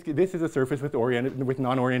 this is a surface with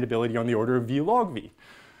non-orientability on the order of V log V.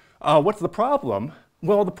 What's the problem?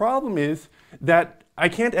 Well, the problem is that I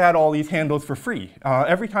can't add all these handles for free.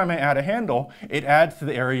 Every time I add a handle, it adds to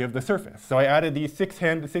the area of the surface. So I added these six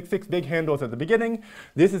big handles at the beginning.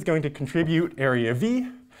 This is going to contribute area V.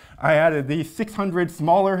 I added these 600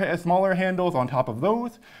 smaller handles on top of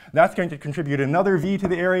those. That's going to contribute another V to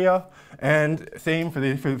the area. And same for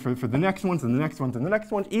the next ones and the next ones and the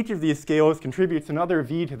next ones. Each of these scales contributes another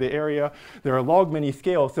V to the area. There are log many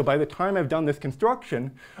scales. So by the time I've done this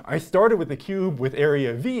construction, I started with a cube with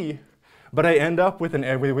area V, but I end up with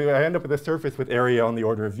a surface with area on the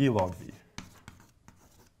order of V log V.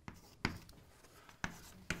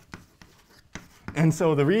 And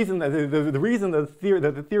so the reason that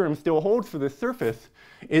the theorem still holds for this surface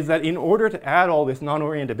is that in order to add all this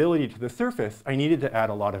non-orientability to the surface, I needed to add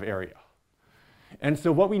a lot of area. And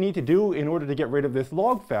so what we need to do in order to get rid of this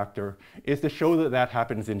log factor is to show that that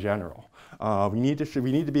happens in general. We need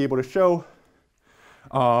to be able to show.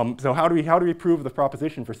 So how do we prove the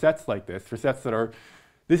proposition for sets like this? For sets that are,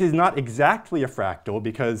 this is not exactly a fractal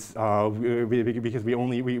because we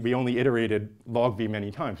only iterated log V many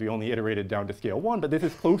times. We only iterated down to scale 1, but this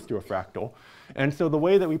is close to a fractal. And so the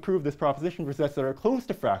way that we prove this proposition for sets that are close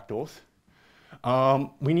to fractals,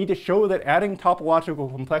 we need to show that adding topological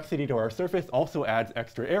complexity to our surface also adds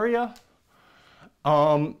extra area.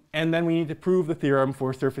 And then we need to prove the theorem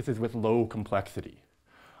for surfaces with low complexity.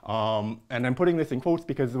 And I'm putting this in quotes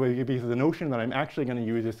because the notion that I'm actually going to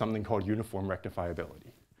use is something called uniform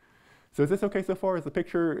rectifiability. So is this okay so far? Is the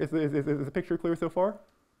picture clear so far?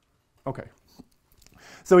 Okay.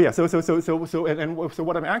 So yeah, so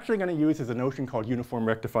what I'm actually going to use is a notion called uniform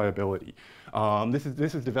rectifiability. This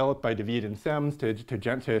is developed by David and Sems to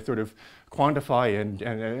sort of quantify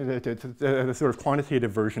the sort of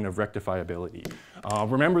quantitative version of rectifiability.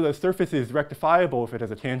 Remember, the surface is rectifiable if it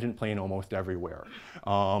has a tangent plane almost everywhere.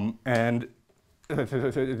 And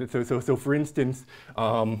so for instance,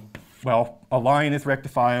 well, a line is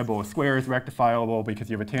rectifiable, a square is rectifiable because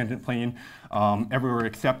you have a tangent plane everywhere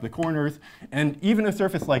except the corners. And even a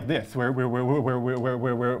surface like this, where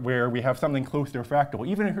we have something close to a fractal,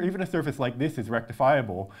 even a surface like this is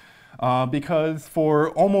rectifiable because for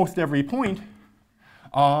almost every point,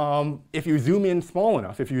 if you zoom in small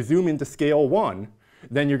enough, if you zoom into scale 1,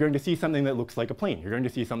 then you're going to see something that looks like a plane. You're going to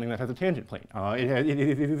see something that has a tangent plane.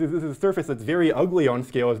 This is a surface that's very ugly on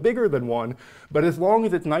scales bigger than 1, but as long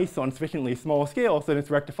as it's nice on sufficiently small scales, then it's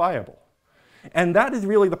rectifiable. And that is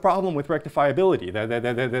really the problem with rectifiability,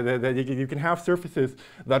 that you can have surfaces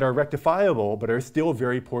that are rectifiable but are still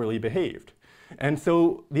very poorly behaved. And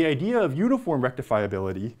so the idea of uniform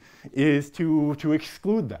rectifiability is to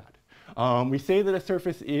exclude that. We say that a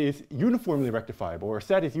surface is uniformly rectifiable, or a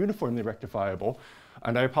set is uniformly rectifiable,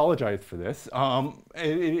 and I apologize for this.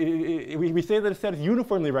 We say that a set is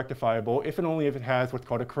uniformly rectifiable if and only if it has what's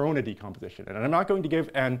called a corona decomposition. And I'm not going to give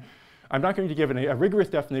a rigorous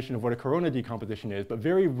definition of what a corona decomposition is, but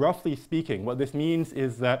very roughly speaking, what this means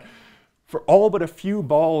is that for all but a few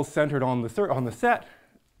balls centered on the set,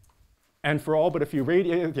 and for all but a few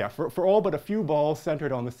for all but a few balls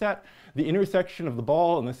centered on the set, the intersection of the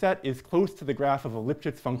ball and the set is close to the graph of a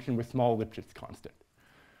Lipschitz function with small Lipschitz constant.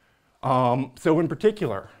 So in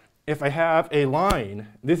particular, if I have a line,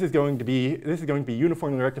 this is going to be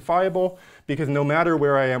uniformly rectifiable because no matter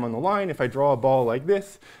where I am on the line, if I draw a ball like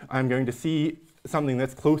this, I'm going to see something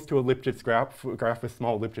that's close to a Lipschitz graph with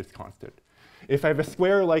small Lipschitz constant. If I have a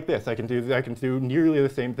square like this, I can do nearly the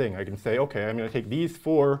same thing. I can say, okay, I'm going to take these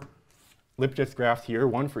 4 Lipschitz graphs here,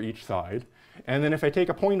 1 for each side. And then if I take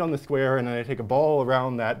a point on the square and then I take a ball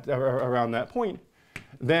around that point,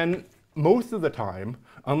 then most of the time,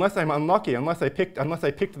 unless I'm unlucky, unless I picked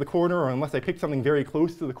the corner or unless I picked something very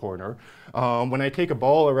close to the corner, when I take a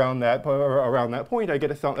ball around that point, I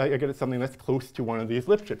get something that's close to one of these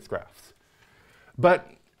Lipschitz graphs.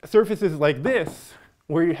 But surfaces like this,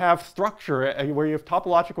 where you have structure, where you have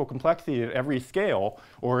topological complexity at every scale,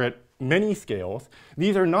 or at many scales,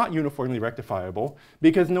 these are not uniformly rectifiable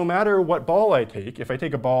because no matter what ball I take, if I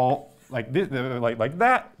take a ball like this, like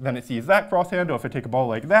that, then it sees that cross handle. If I take a ball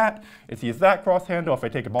like that, it sees that cross handle. If I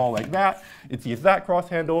take a ball like that, it sees that cross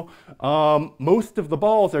handle. Most of the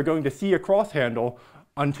balls are going to see a cross handle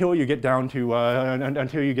until you get down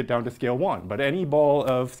to scale 1. But any ball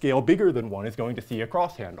of scale bigger than 1 is going to see a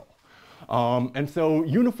cross handle. And so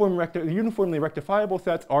uniformly rectifiable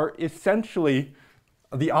sets are essentially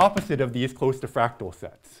the opposite of these close to fractal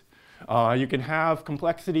sets. You can have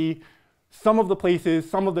complexity some of the places,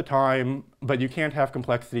 some of the time, but you can't have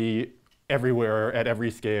complexity everywhere at every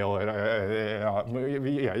scale. In a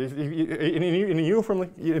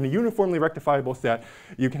uniformly rectifiable set,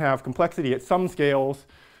 you can have complexity at some scales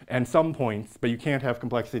and some points, but you can't have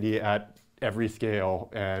complexity at every scale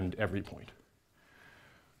and every point.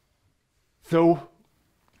 So,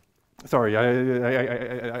 sorry,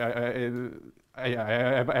 I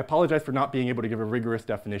apologize for not being able to give a rigorous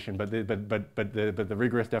definition, but the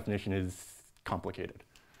rigorous definition is complicated.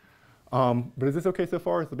 But is this okay so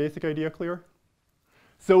far? Is the basic idea clear?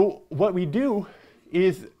 So what we do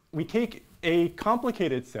is we take a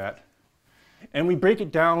complicated set and we break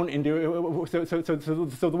it down into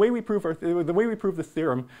so the way we prove this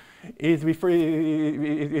theorem is we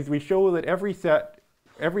show that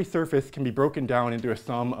every surface can be broken down into a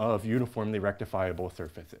sum of uniformly rectifiable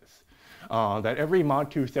surfaces. That every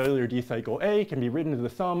mod 2 cellular d cycle A can be written as the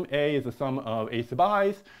sum A is the sum of A sub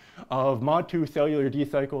i's of mod 2 cellular d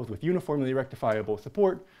cycles with uniformly rectifiable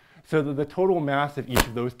support, so that the total mass of each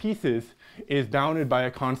of those pieces is bounded by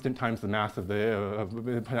a constant times the mass of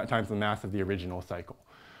the original cycle.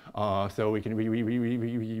 So we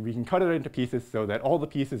can cut it into pieces so that all the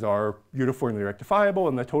pieces are uniformly rectifiable,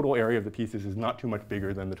 and the total area of the pieces is not too much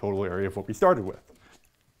bigger than the total area of what we started with.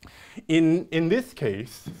 In this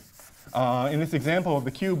case, in this example of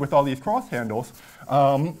the cube with all these cross handles,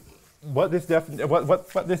 what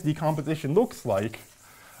this decomposition looks like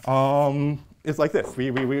is like this.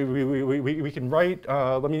 We can write,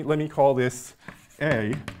 let me call this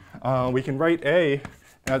A. We can write A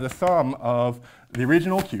as a sum of the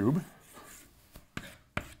original cube,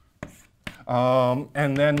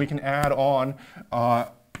 and then we can add on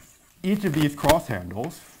each of these cross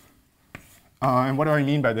handles. And what do I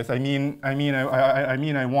mean by this? I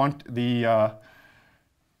want the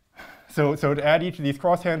so to add each of these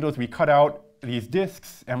cross handles, we cut out these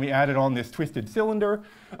disks and we added on this twisted cylinder.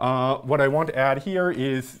 What I want to add here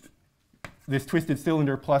is this twisted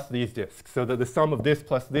cylinder plus these disks, so that the sum of this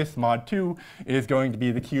plus this mod 2 is going to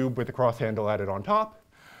be the cube with the cross handle added on top.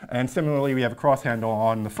 And similarly, we have a cross handle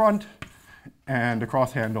on the front and a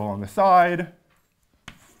cross handle on the side,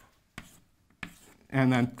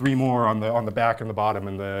 and then 3 more on the back and the bottom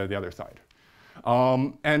and the other side.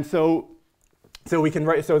 And so we can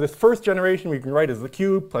write, so this first generation we can write as the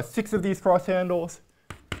cube plus 6 of these cross handles.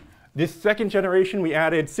 This second generation we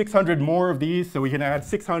added 600 more of these, so we can add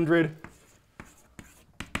 600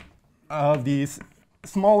 of these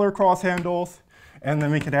smaller cross handles, and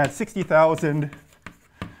then we could add 60,000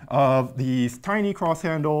 of these tiny cross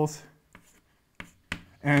handles,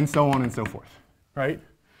 and so on and so forth, right?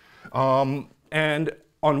 And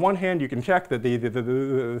on one hand, you can check that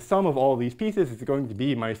the sum of all these pieces is going to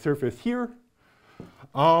be my surface here.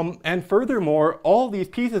 And furthermore, all these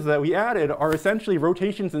pieces that we added are essentially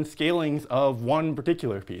rotations and scalings of one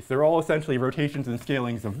particular piece. They're all essentially rotations and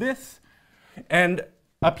scalings of this. And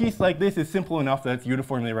a piece like this is simple enough that it's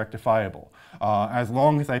uniformly rectifiable. As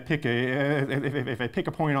long as I pick if I pick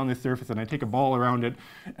a point on this surface and I take a ball around it,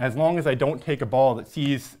 as long as I don't take a ball that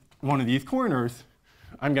sees one of these corners,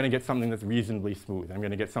 I'm going to get something that's reasonably smooth. I'm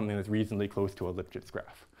going to get something that's reasonably close to a Lipschitz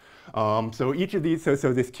graph. So each of these, so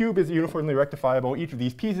this cube is uniformly rectifiable. Each of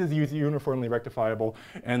these pieces is uniformly rectifiable,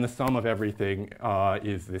 and the sum of everything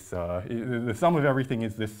is this. The sum of everything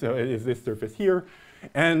is this surface here,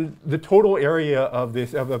 and the total area of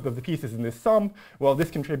this of the pieces in this sum. Well,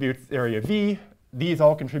 this contributes area V. These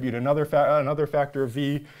all contribute another factor of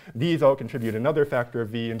V. These all contribute another factor of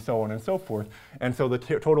V, and so on and so forth. And so the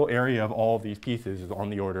total area of all of these pieces is on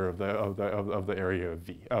the order of the area of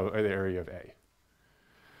V, the area of A.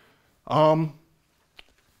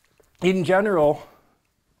 In general,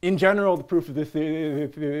 the proof of this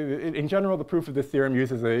theorem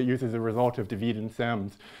uses a result of David and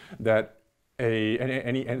Sem's that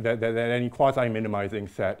any quasi-minimizing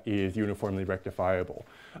set is uniformly rectifiable.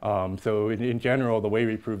 So in general, the way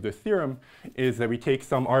we prove this theorem is that we take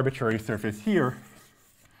some arbitrary surface here,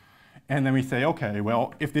 and then we say, okay,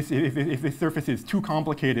 well, if this surface is too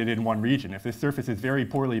complicated in one region, if this surface is very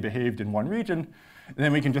poorly behaved in one region,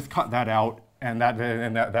 then we can just cut that out, and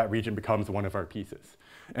that region becomes one of our pieces.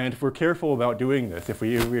 And if we're careful about doing this, if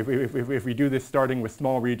we do this starting with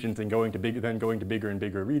small regions and going to bigger and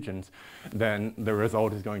bigger regions, then the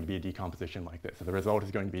result is going to be a decomposition like this. So the result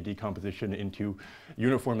is going to be a decomposition into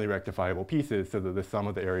uniformly rectifiable pieces, so that the sum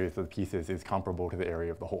of the areas of the pieces is comparable to the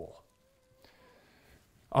area of the whole.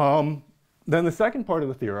 Then the second part of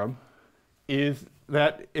the theorem is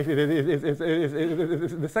that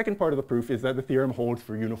the second part of the proof is that the theorem holds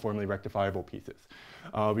for uniformly rectifiable pieces.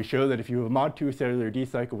 We show that if you have a mod 2 cellular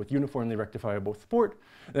D-cycle with uniformly rectifiable support,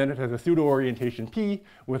 then it has a pseudo-orientation P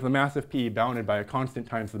with a mass of P bounded by a constant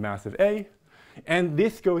times the mass of A. And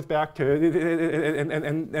this goes back to,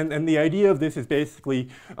 and the idea of this is basically,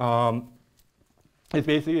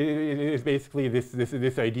 this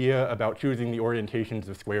idea about choosing the orientations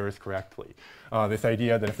of squares correctly. This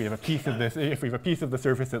idea that if we have a piece of this, if we have a piece of the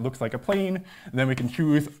surface that looks like a plane, then we can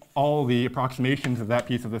choose all the approximations of that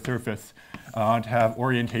piece of the surface to have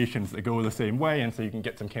orientations that go the same way, and so you can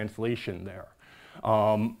get some cancellation there.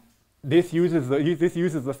 This uses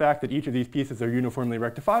the fact that each of these pieces are uniformly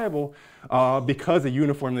rectifiable because a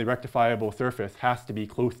uniformly rectifiable surface has to be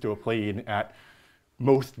close to a plane at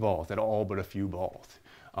most balls, at all but a few balls.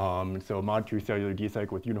 So a mod 2 cellular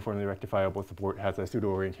D-cycle with uniformly rectifiable support has a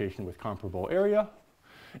pseudo-orientation with comparable area.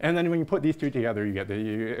 And then when you put these two together, you get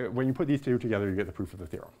the proof of the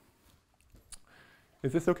theorem.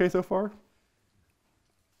 Is this okay so far?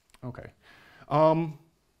 Okay.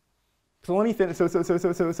 So let me finish. So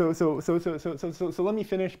let me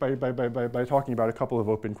finish by talking about a couple of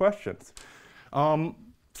open questions. One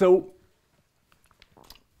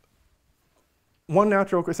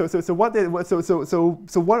natural. What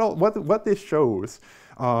this shows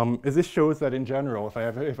is this shows that in general, if I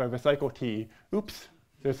have a cycle T, oops,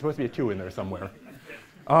 there's supposed to be a 2 in there somewhere.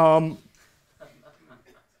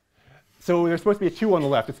 So there's supposed to be a 2 on the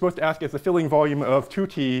left. It's supposed to ask, is the filling volume of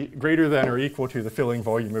 2T greater than or equal to the filling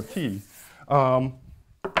volume of T?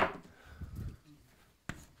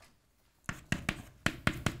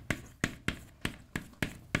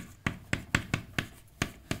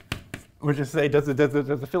 Which is to say, does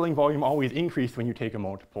the filling volume always increase when you take a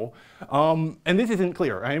multiple? And this isn't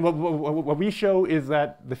clear. I mean, what we show is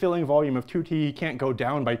that the filling volume of 2T can't go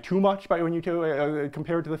down by too much when you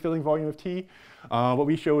compared to the filling volume of T. What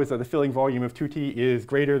we show is that the filling volume of 2T is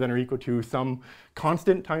greater than or equal to some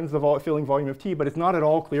constant times the filling volume of T, but it's not at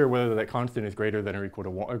all clear whether that constant is greater than or equal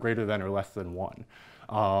to 1, or greater than or less than 1.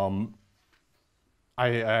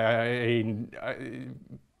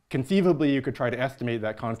 Conceivably, you could try to estimate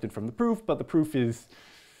that constant from the proof, but the proof is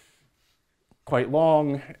quite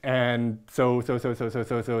long, and so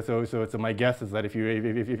my guess is that if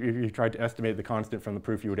you tried to estimate the constant from the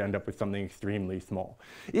proof, you would end up with something extremely small.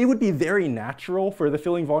 It would be very natural for the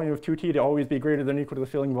filling volume of 2T to always be greater than or equal to the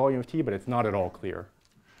filling volume of T, but it's not at all clear.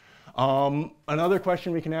 Another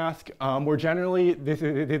question we can ask, more generally,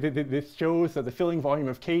 this shows that the filling volume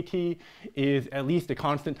of KT is at least a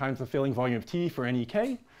constant times the filling volume of T for any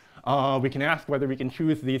K. We can ask whether we can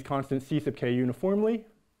choose these constants C sub K uniformly.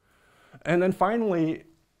 And then finally,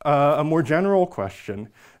 a more general question.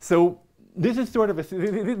 So this is sort of a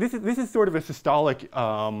systolic.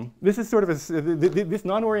 This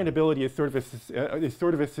non-orientability is sort of a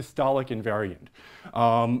systolic invariant,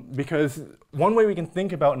 because one way we can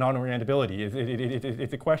think about non-orientability is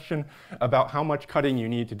it's a question about how much cutting you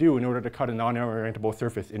need to do in order to cut a non-orientable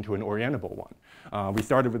surface into an orientable one. We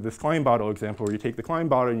started with this Klein bottle example where you take the Klein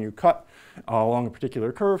bottle and you cut along a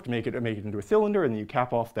particular curve to make it into a cylinder, and then you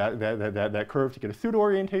cap off that curve to get a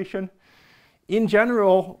pseudo-orientation. In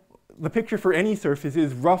general, the picture for any surface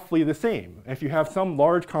is roughly the same. If you have some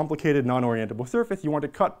large, complicated, non-orientable surface, you want to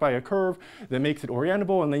cut by a curve that makes it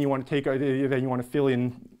orientable, and then you want to fill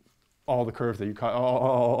in all the curves that you cut,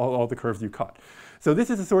 all the curves you cut. So this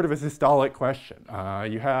is a sort of a systolic question.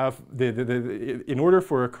 You have in order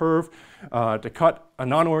for a curve to cut a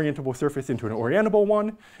non-orientable surface into an orientable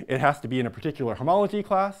one, it has to be in a particular homology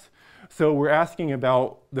class. So we're asking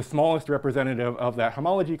about the smallest representative of that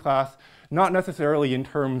homology class, not necessarily in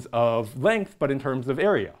terms of length, but in terms of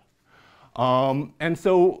area. And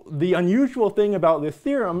so the unusual thing about this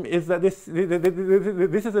theorem is that this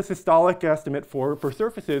is a systolic estimate for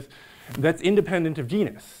surfaces that's independent of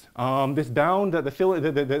genus. This bound that the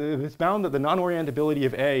non-orientability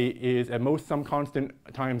of A is at most some constant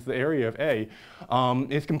times the area of A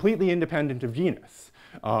is completely independent of genus.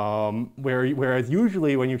 Whereas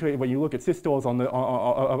usually when you look at systoles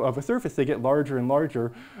of a surface, they get larger and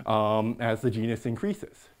larger as the genus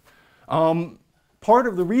increases. Part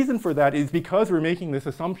of the reason for that is because we're making this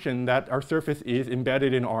assumption that our surface is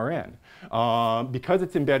embedded in Rn. Because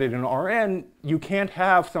it's embedded in Rn, you can't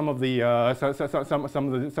have some of the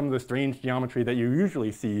strange geometry that you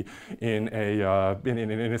usually see in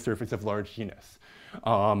a surface of large genus.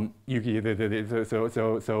 So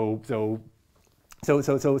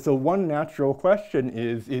one natural question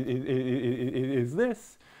is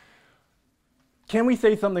this: can we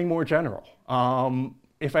say something more general?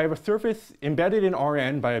 If I have a surface embedded in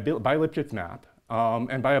Rn by a Lipschitz map,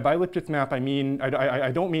 And by a bi-Lipschitz map, I mean,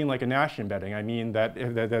 I don't mean like a Nash embedding. I mean that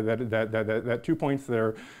 2 points that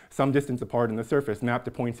are some distance apart in the surface map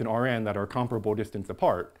to points in Rn that are comparable distance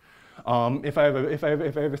apart. If I have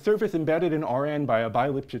a surface embedded in Rn by a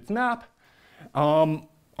bi-Lipschitz map,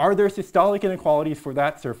 are there systolic inequalities for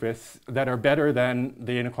that surface that are better than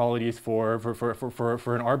the inequalities for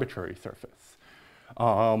an arbitrary surface?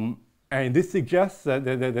 And this suggests that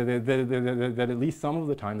at least some of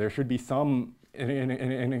the time there should be some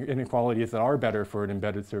inequalities that are better for an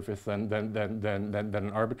embedded surface than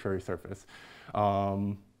an arbitrary surface.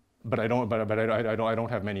 But I don't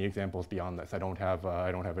have many examples beyond this. I don't have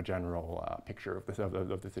a general picture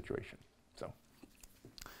of the situation. So,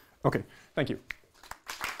 okay, thank you.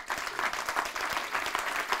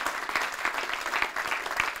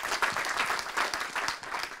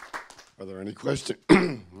 Are there any questions?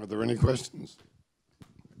 Are there any questions?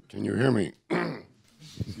 Can you hear me?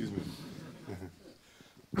 Excuse me.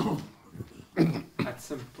 At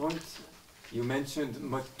some point, you mentioned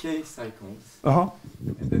mod K cycles, Uh-huh.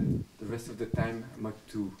 and then the rest of the time mod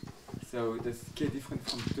 2. So does K different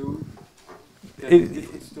from 2 tell a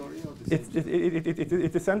different story or the same?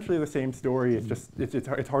 It's essentially the same story. It's just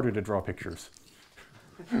it's harder to draw pictures.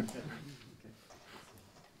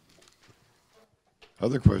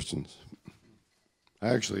 Other questions? I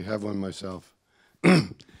actually have one myself.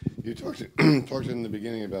 You talked in the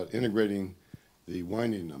beginning about integrating the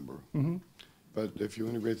winding number. Mm-hmm. But if you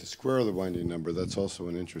integrate the square of the winding number, that's also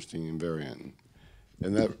an interesting invariant.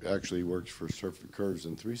 And that actually works for surface curves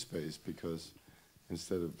in 3-space because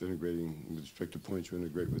instead of integrating with respect to points, you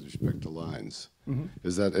integrate with respect to lines. Mm-hmm.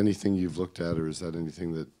 Is that anything you've looked at, or is that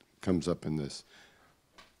anything that comes up in this?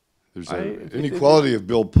 There's an inequality of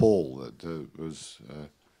Bill Pole that was...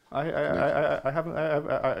 I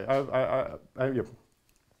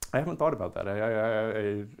haven't thought about that.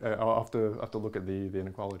 I'll have to look at the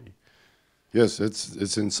inequality. Yes,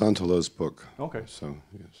 it's in Santolo's book. Okay. So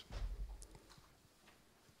yes.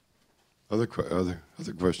 Other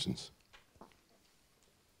questions?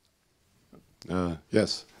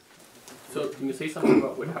 Yes. So can you say something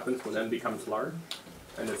about what happens when n becomes large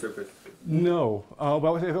and the surface? No.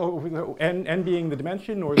 Well, n being the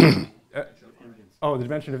dimension or the the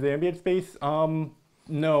dimension of the ambient space.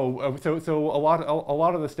 No. So a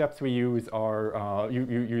lot of the steps we use are you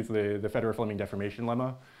use the Federer-Fleming deformation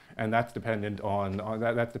lemma, and that's dependent on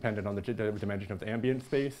the dimension of the ambient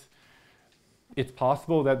space. It's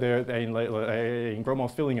possible that in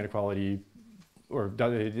Gromov's filling inequality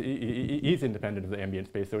is independent of the ambient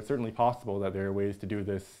space. So it's certainly possible that there are ways to do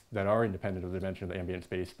this that are independent of the dimension of the ambient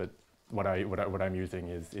space. But what I'm using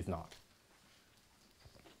is not.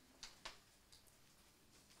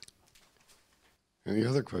 Any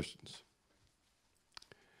other questions?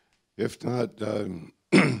 If not,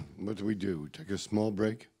 what do? We take a small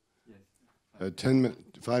break? Yes.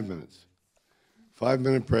 5 minutes.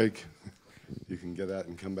 5-minute break. You can get out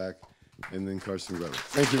and come back, and then Carson Gretel.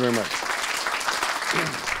 Thank you very much.